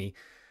resonated with me.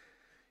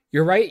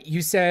 You're right.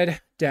 You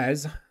said,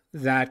 Des,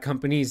 that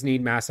companies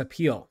need mass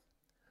appeal.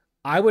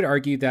 I would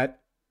argue that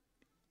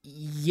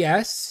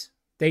yes,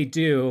 they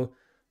do,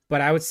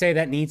 but I would say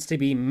that needs to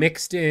be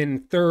mixed in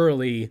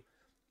thoroughly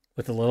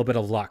with a little bit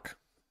of luck.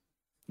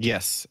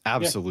 Yes,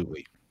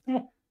 absolutely.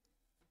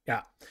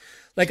 Yeah.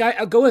 Like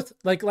I'll go with,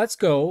 like, let's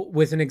go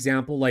with an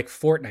example like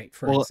Fortnite,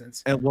 for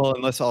instance. And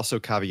let's also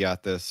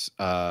caveat this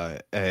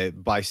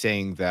by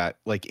saying that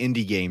like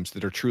indie games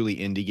that are truly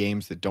indie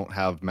games that don't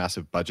have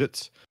massive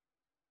budgets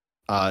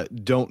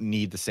don't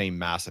need the same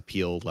mass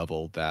appeal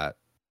level that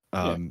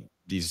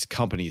these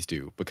companies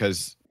do,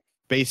 because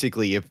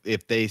basically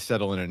if they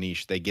settle in a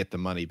niche, they get the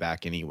money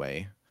back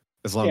anyway,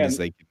 as long as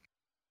they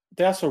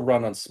also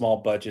run on small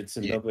budgets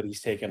and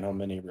nobody's taking home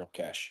any real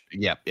cash.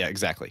 Yeah,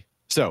 exactly.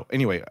 So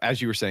anyway,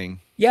 as you were saying.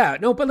 Yeah,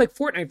 no, but like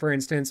Fortnite, for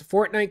instance,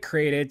 Fortnite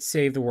created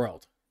Save the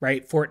World,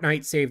 right?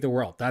 Fortnite Save the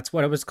World. That's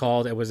what it was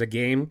called. It was a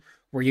game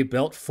where you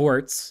built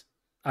forts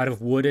out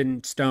of wood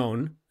and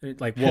stone,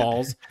 like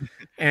walls,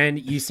 and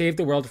you saved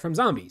the world from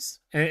zombies.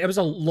 And it was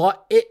a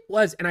lot. It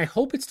was, and I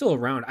hope it's still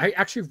around. I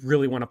actually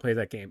really want to play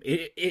that game.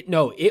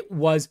 It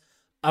was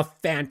a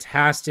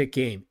fantastic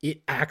game.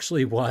 It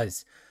actually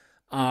was.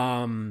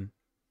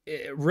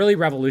 Really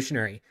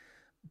revolutionary.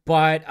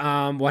 But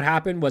what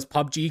happened was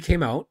PUBG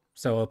came out.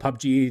 So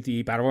PUBG,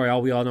 the battle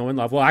royale we all know and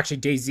love. Well, actually,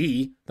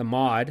 DayZ, the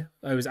mod,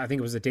 I think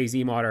it was a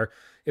DayZ mod, or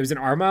it was an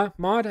Arma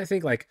mod. I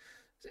think like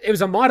it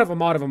was a mod of a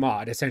mod of a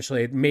mod.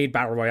 Essentially, it made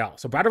battle royale.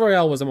 So battle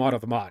royale was a mod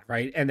of a mod,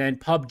 right? And then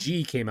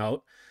PUBG came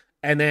out,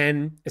 and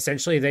then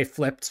essentially they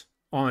flipped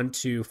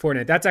onto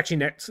Fortnite. That's actually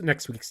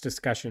next week's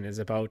discussion is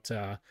about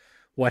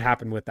what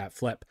happened with that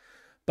flip.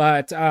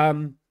 But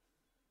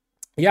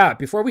yeah,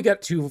 before we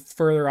get too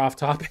further off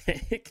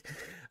topic,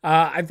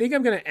 I think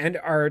I'm going to end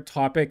our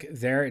topic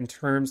there in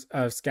terms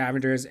of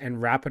Scavengers and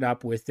wrap it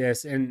up with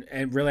this. And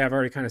really, I've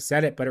already kind of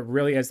said it, but it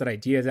really is that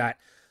idea that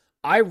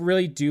I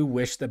really do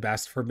wish the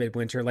best for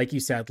Midwinter. Like you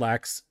said,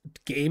 Lex,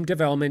 game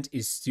development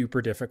is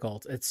super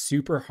difficult. It's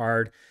super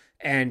hard.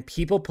 And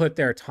people put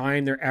their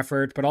time, their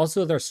effort, but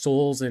also their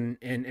souls and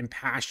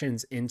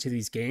passions into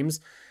these games.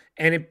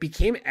 And it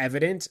became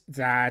evident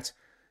that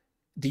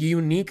the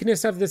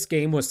uniqueness of this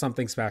game was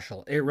something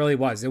special. It really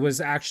was. It was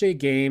actually a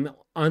game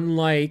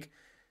unlike...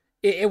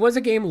 It was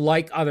a game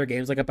like other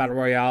games, like a Battle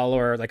Royale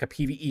or like a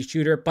PvE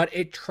shooter, but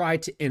it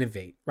tried to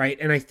innovate, right?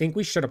 And I think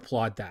we should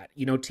applaud that.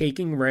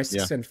 Taking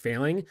risks and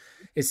failing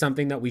is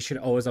something that we should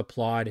always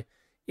applaud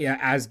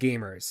as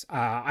gamers.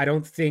 I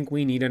don't think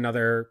we need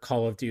another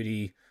Call of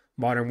Duty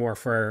Modern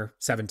Warfare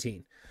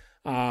 17.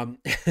 But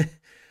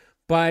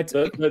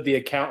the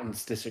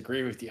accountants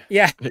disagree with you.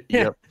 Yeah.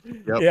 Yep.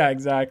 Yeah,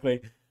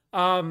 exactly.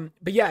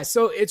 But yeah,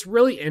 so it's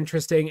really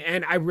interesting,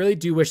 and I really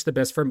do wish the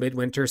best for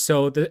Midwinter.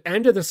 So the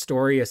end of the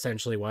story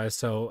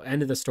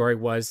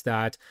was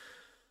that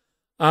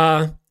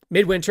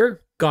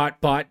Midwinter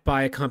got bought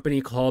by a company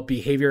called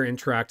Behavior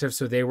Interactive.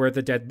 So they were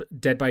the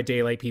Dead by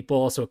Daylight people,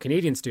 also a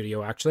Canadian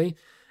studio actually.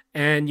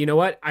 And you know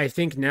what? I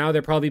think now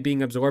they're probably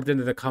being absorbed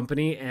into the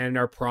company and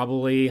are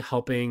probably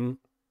helping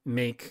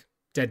make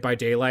Dead by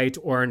Daylight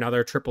or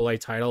another AAA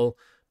title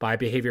by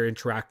Behavior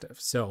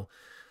Interactive. So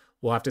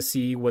we'll have to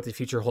see what the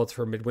future holds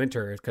for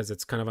Midwinter, because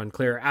it's kind of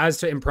unclear. As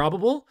to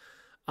Improbable,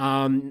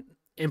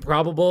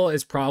 Improbable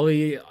is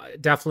probably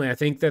definitely, I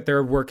think that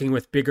they're working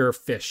with bigger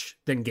fish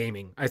than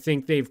gaming. I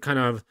think they've kind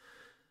of,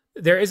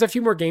 there is a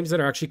few more games that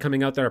are actually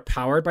coming out that are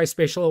powered by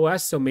Spatial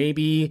OS. So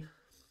maybe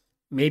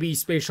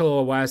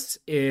Spatial OS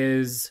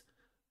is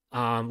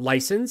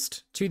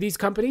licensed to these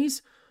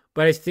companies.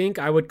 But I think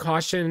I would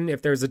caution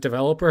if there's a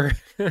developer,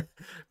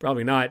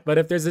 probably not, but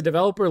if there's a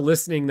developer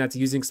listening that's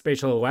using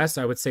Spatial OS,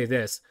 I would say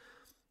this: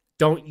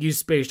 don't use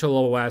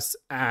Spatial OS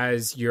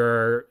as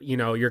your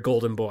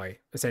golden boy,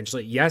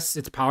 essentially. Yes,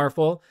 it's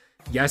powerful.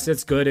 Yes,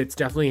 it's good. It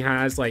definitely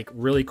has like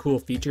really cool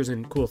features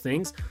and cool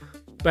things.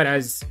 But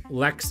as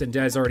Lex and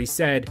Des already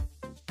said,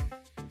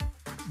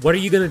 what are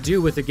you going to do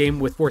with a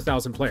game with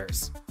 4,000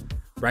 players,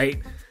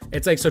 right?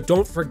 It's like, so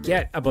don't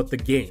forget about the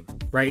game,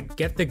 right?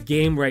 Get the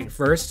game right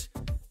first.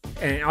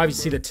 And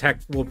obviously the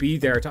tech will be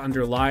there to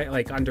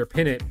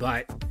underpin it,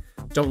 but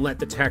don't let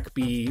the tech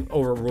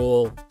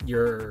overrule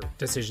your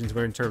decisions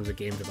in terms of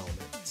game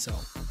development. So,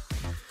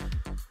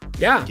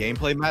 yeah.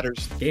 Gameplay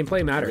matters.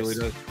 Gameplay matters. It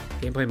really does.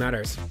 Gameplay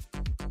matters.